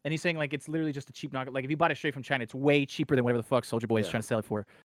 and he's saying like it's literally just a cheap knockoff. Like if you bought it straight from China, it's way cheaper than whatever the fuck Soldier Boy is Yeah. trying to sell it for.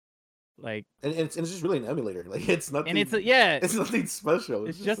 Like And it's just really an emulator. Like it's nothing. and it's it's nothing special.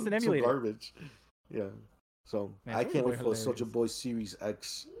 It's just an some emulator. garbage. Yeah. So Man, I Soldier can't Boy wait for the Soldier hilarious. Boy Series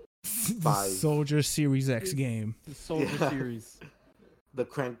X, The 5. Soldier Series X game. the Soldier Yeah. series. the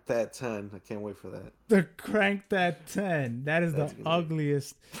Crank That 10. I can't wait for that. The Crank That 10. That is That's the gonna be-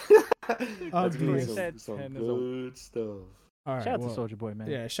 ugliest. That's gonna Ugliest. be That some 10 is a- good stuff. All right. Shout out well, to Soldier Boy, man.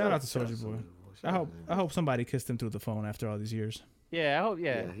 Yeah, shout out to Soldier Boy. Shout out to him. I hope somebody kissed him through the phone after all these years. Yeah, I hope.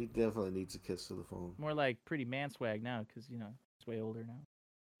 Yeah, Yeah, he definitely needs a kiss to the phone. more like pretty man swag now because he's way older now.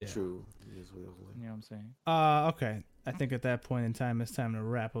 Yeah. True. He is way older. You know what I'm saying? Okay. I think at that point in time, it's time to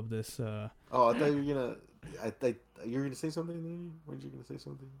wrap up this. Oh, I thought you were gonna. I thought you were gonna say something. Weren't you gonna say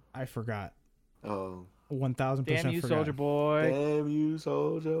something? I forgot. Oh, 1000% Damn you, forgot. Soldier Boy. Damn you,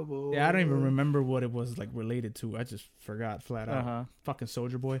 Soldier Boy. Yeah, I don't even remember what it was like related to. I just forgot flat out. Uh-huh. Fucking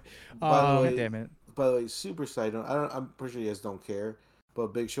Soldier Boy. By the God way, damn it. By the way, super side note. I'm pretty sure you guys don't care,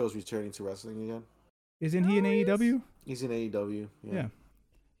 but Big Show's returning to wrestling again. Isn't he in AEW? He's in AEW. Yeah.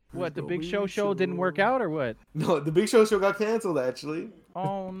 What, the Big Show didn't work out or what? No, the Big Show got canceled. Actually,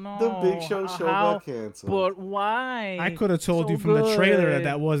 Oh no. the Big Show How? got canceled. But why? I could have told So you from the trailer that good.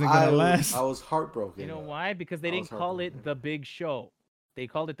 that wasn't gonna last. I was heartbroken. You know why? Because they I didn't was call it heartbroken. the Big Show. They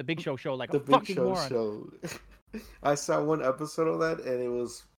called it the Big Show like The a Big fucking Show moron. show. I saw one episode of that and it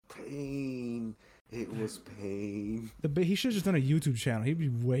was pain. It was pain. He should have just done a YouTube channel. He'd be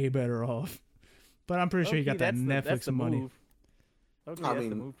way better off. But I'm pretty sure he got that that's Netflix the money. move. Okay, I that's the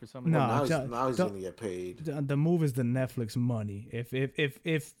mean, move for some. No, Well, John, now he's don't- gonna get paid. The move is the Netflix money.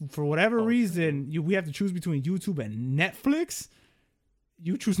 If for whatever Oh, reason we have to choose between YouTube and Netflix,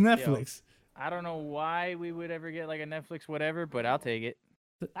 you choose Netflix. I don't know why we would ever get like a Netflix whatever, but I'll take it.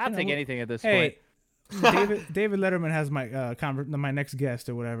 I'll You know, take anything at this Hey, point. David Letterman has my next guest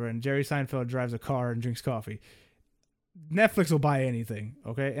or whatever, and Jerry Seinfeld drives a car and drinks coffee. Netflix will buy anything,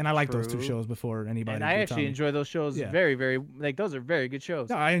 okay? And I like those two True. shows before anybody. And I gets on actually me. enjoy those shows Yeah. very, very like those are very good shows.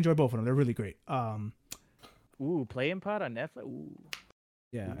 No, I enjoy both of them. They're really great. Ooh, Playing Pod on Netflix. Ooh,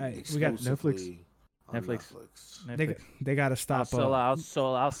 Yeah, we got Exclusively on Netflix. they Netflix. got to I'll stop. sell out.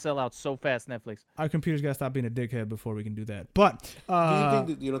 I'll sell out so fast. Netflix. Our computers got to stop being a dickhead before we can do that. But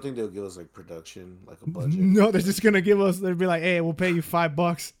You don't think they'll give us like production, like a budget? no, they're just gonna give us. They'll be like, "Hey, we'll pay you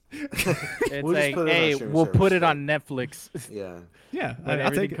 $5." It's We'll just like, put it on hey, streaming we'll service, put it right? on Netflix, Yeah. Yeah, but I'll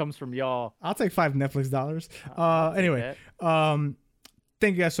everything take. comes from y'all. I'll take $5 Netflix dollars. I'll take Anyway, thank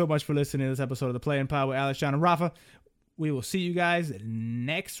you guys so much for listening to this episode of the Play and Pod with Alex, John, and Rafa. We will see you guys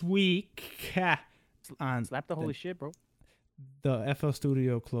next week. On Slap the holy shit, bro. the FL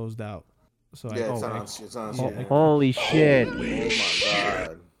Studio closed out, so Yeah, it's I, on. It's on. streaming. Holy shit. Oh my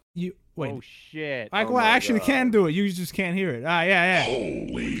god. you wait. Oh shit. I, Oh well, I my actually God. can do it. You just can't hear it. Yeah.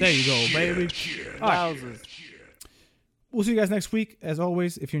 Holy There you go, shit. baby. All right. Wowzers. We'll see you guys next week. As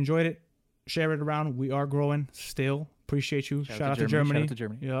always, if you enjoyed it, share it around. We are growing still. Appreciate you. Shout out to Germany. Shout out to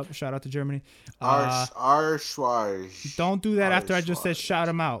Germany. Yep. Shout out to Germany. Arschweiss. Don't do that after I just said shout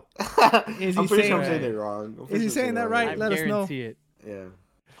him out. Is he I'm pretty sure I'm saying- saying it wrong. I'm Is pretty he sure I'm saying that right? I Let us know. guarantee it. Yeah.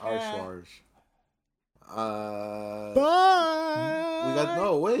 Arschweiss. Bye. We got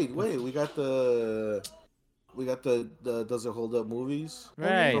no. Wait. We got the Does It Hold Up movies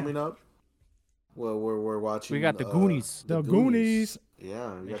Right. coming up. Well, we're watching. We got the Goonies. The Goonies.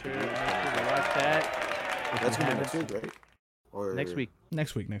 Yeah, we Make got sure, the make Goonies. sure coming to up. watch that. That's gonna be next week, right? Or Next week.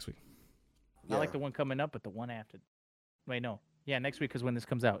 Next week. Not like the one coming up, but the one after. Wait, no. Yeah, next week is when this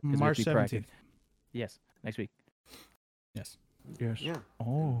comes out. 'cause we have March to be proactive. 17th. Yes, next week. Yes. Yes. Yeah.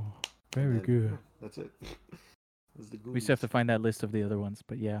 Oh, very And, good. yeah, that's it. That's the We still have to find that list of the other ones,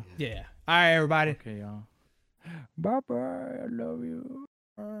 but yeah. Yeah. All right, everybody. Okay, y'all. Bye bye. I love you.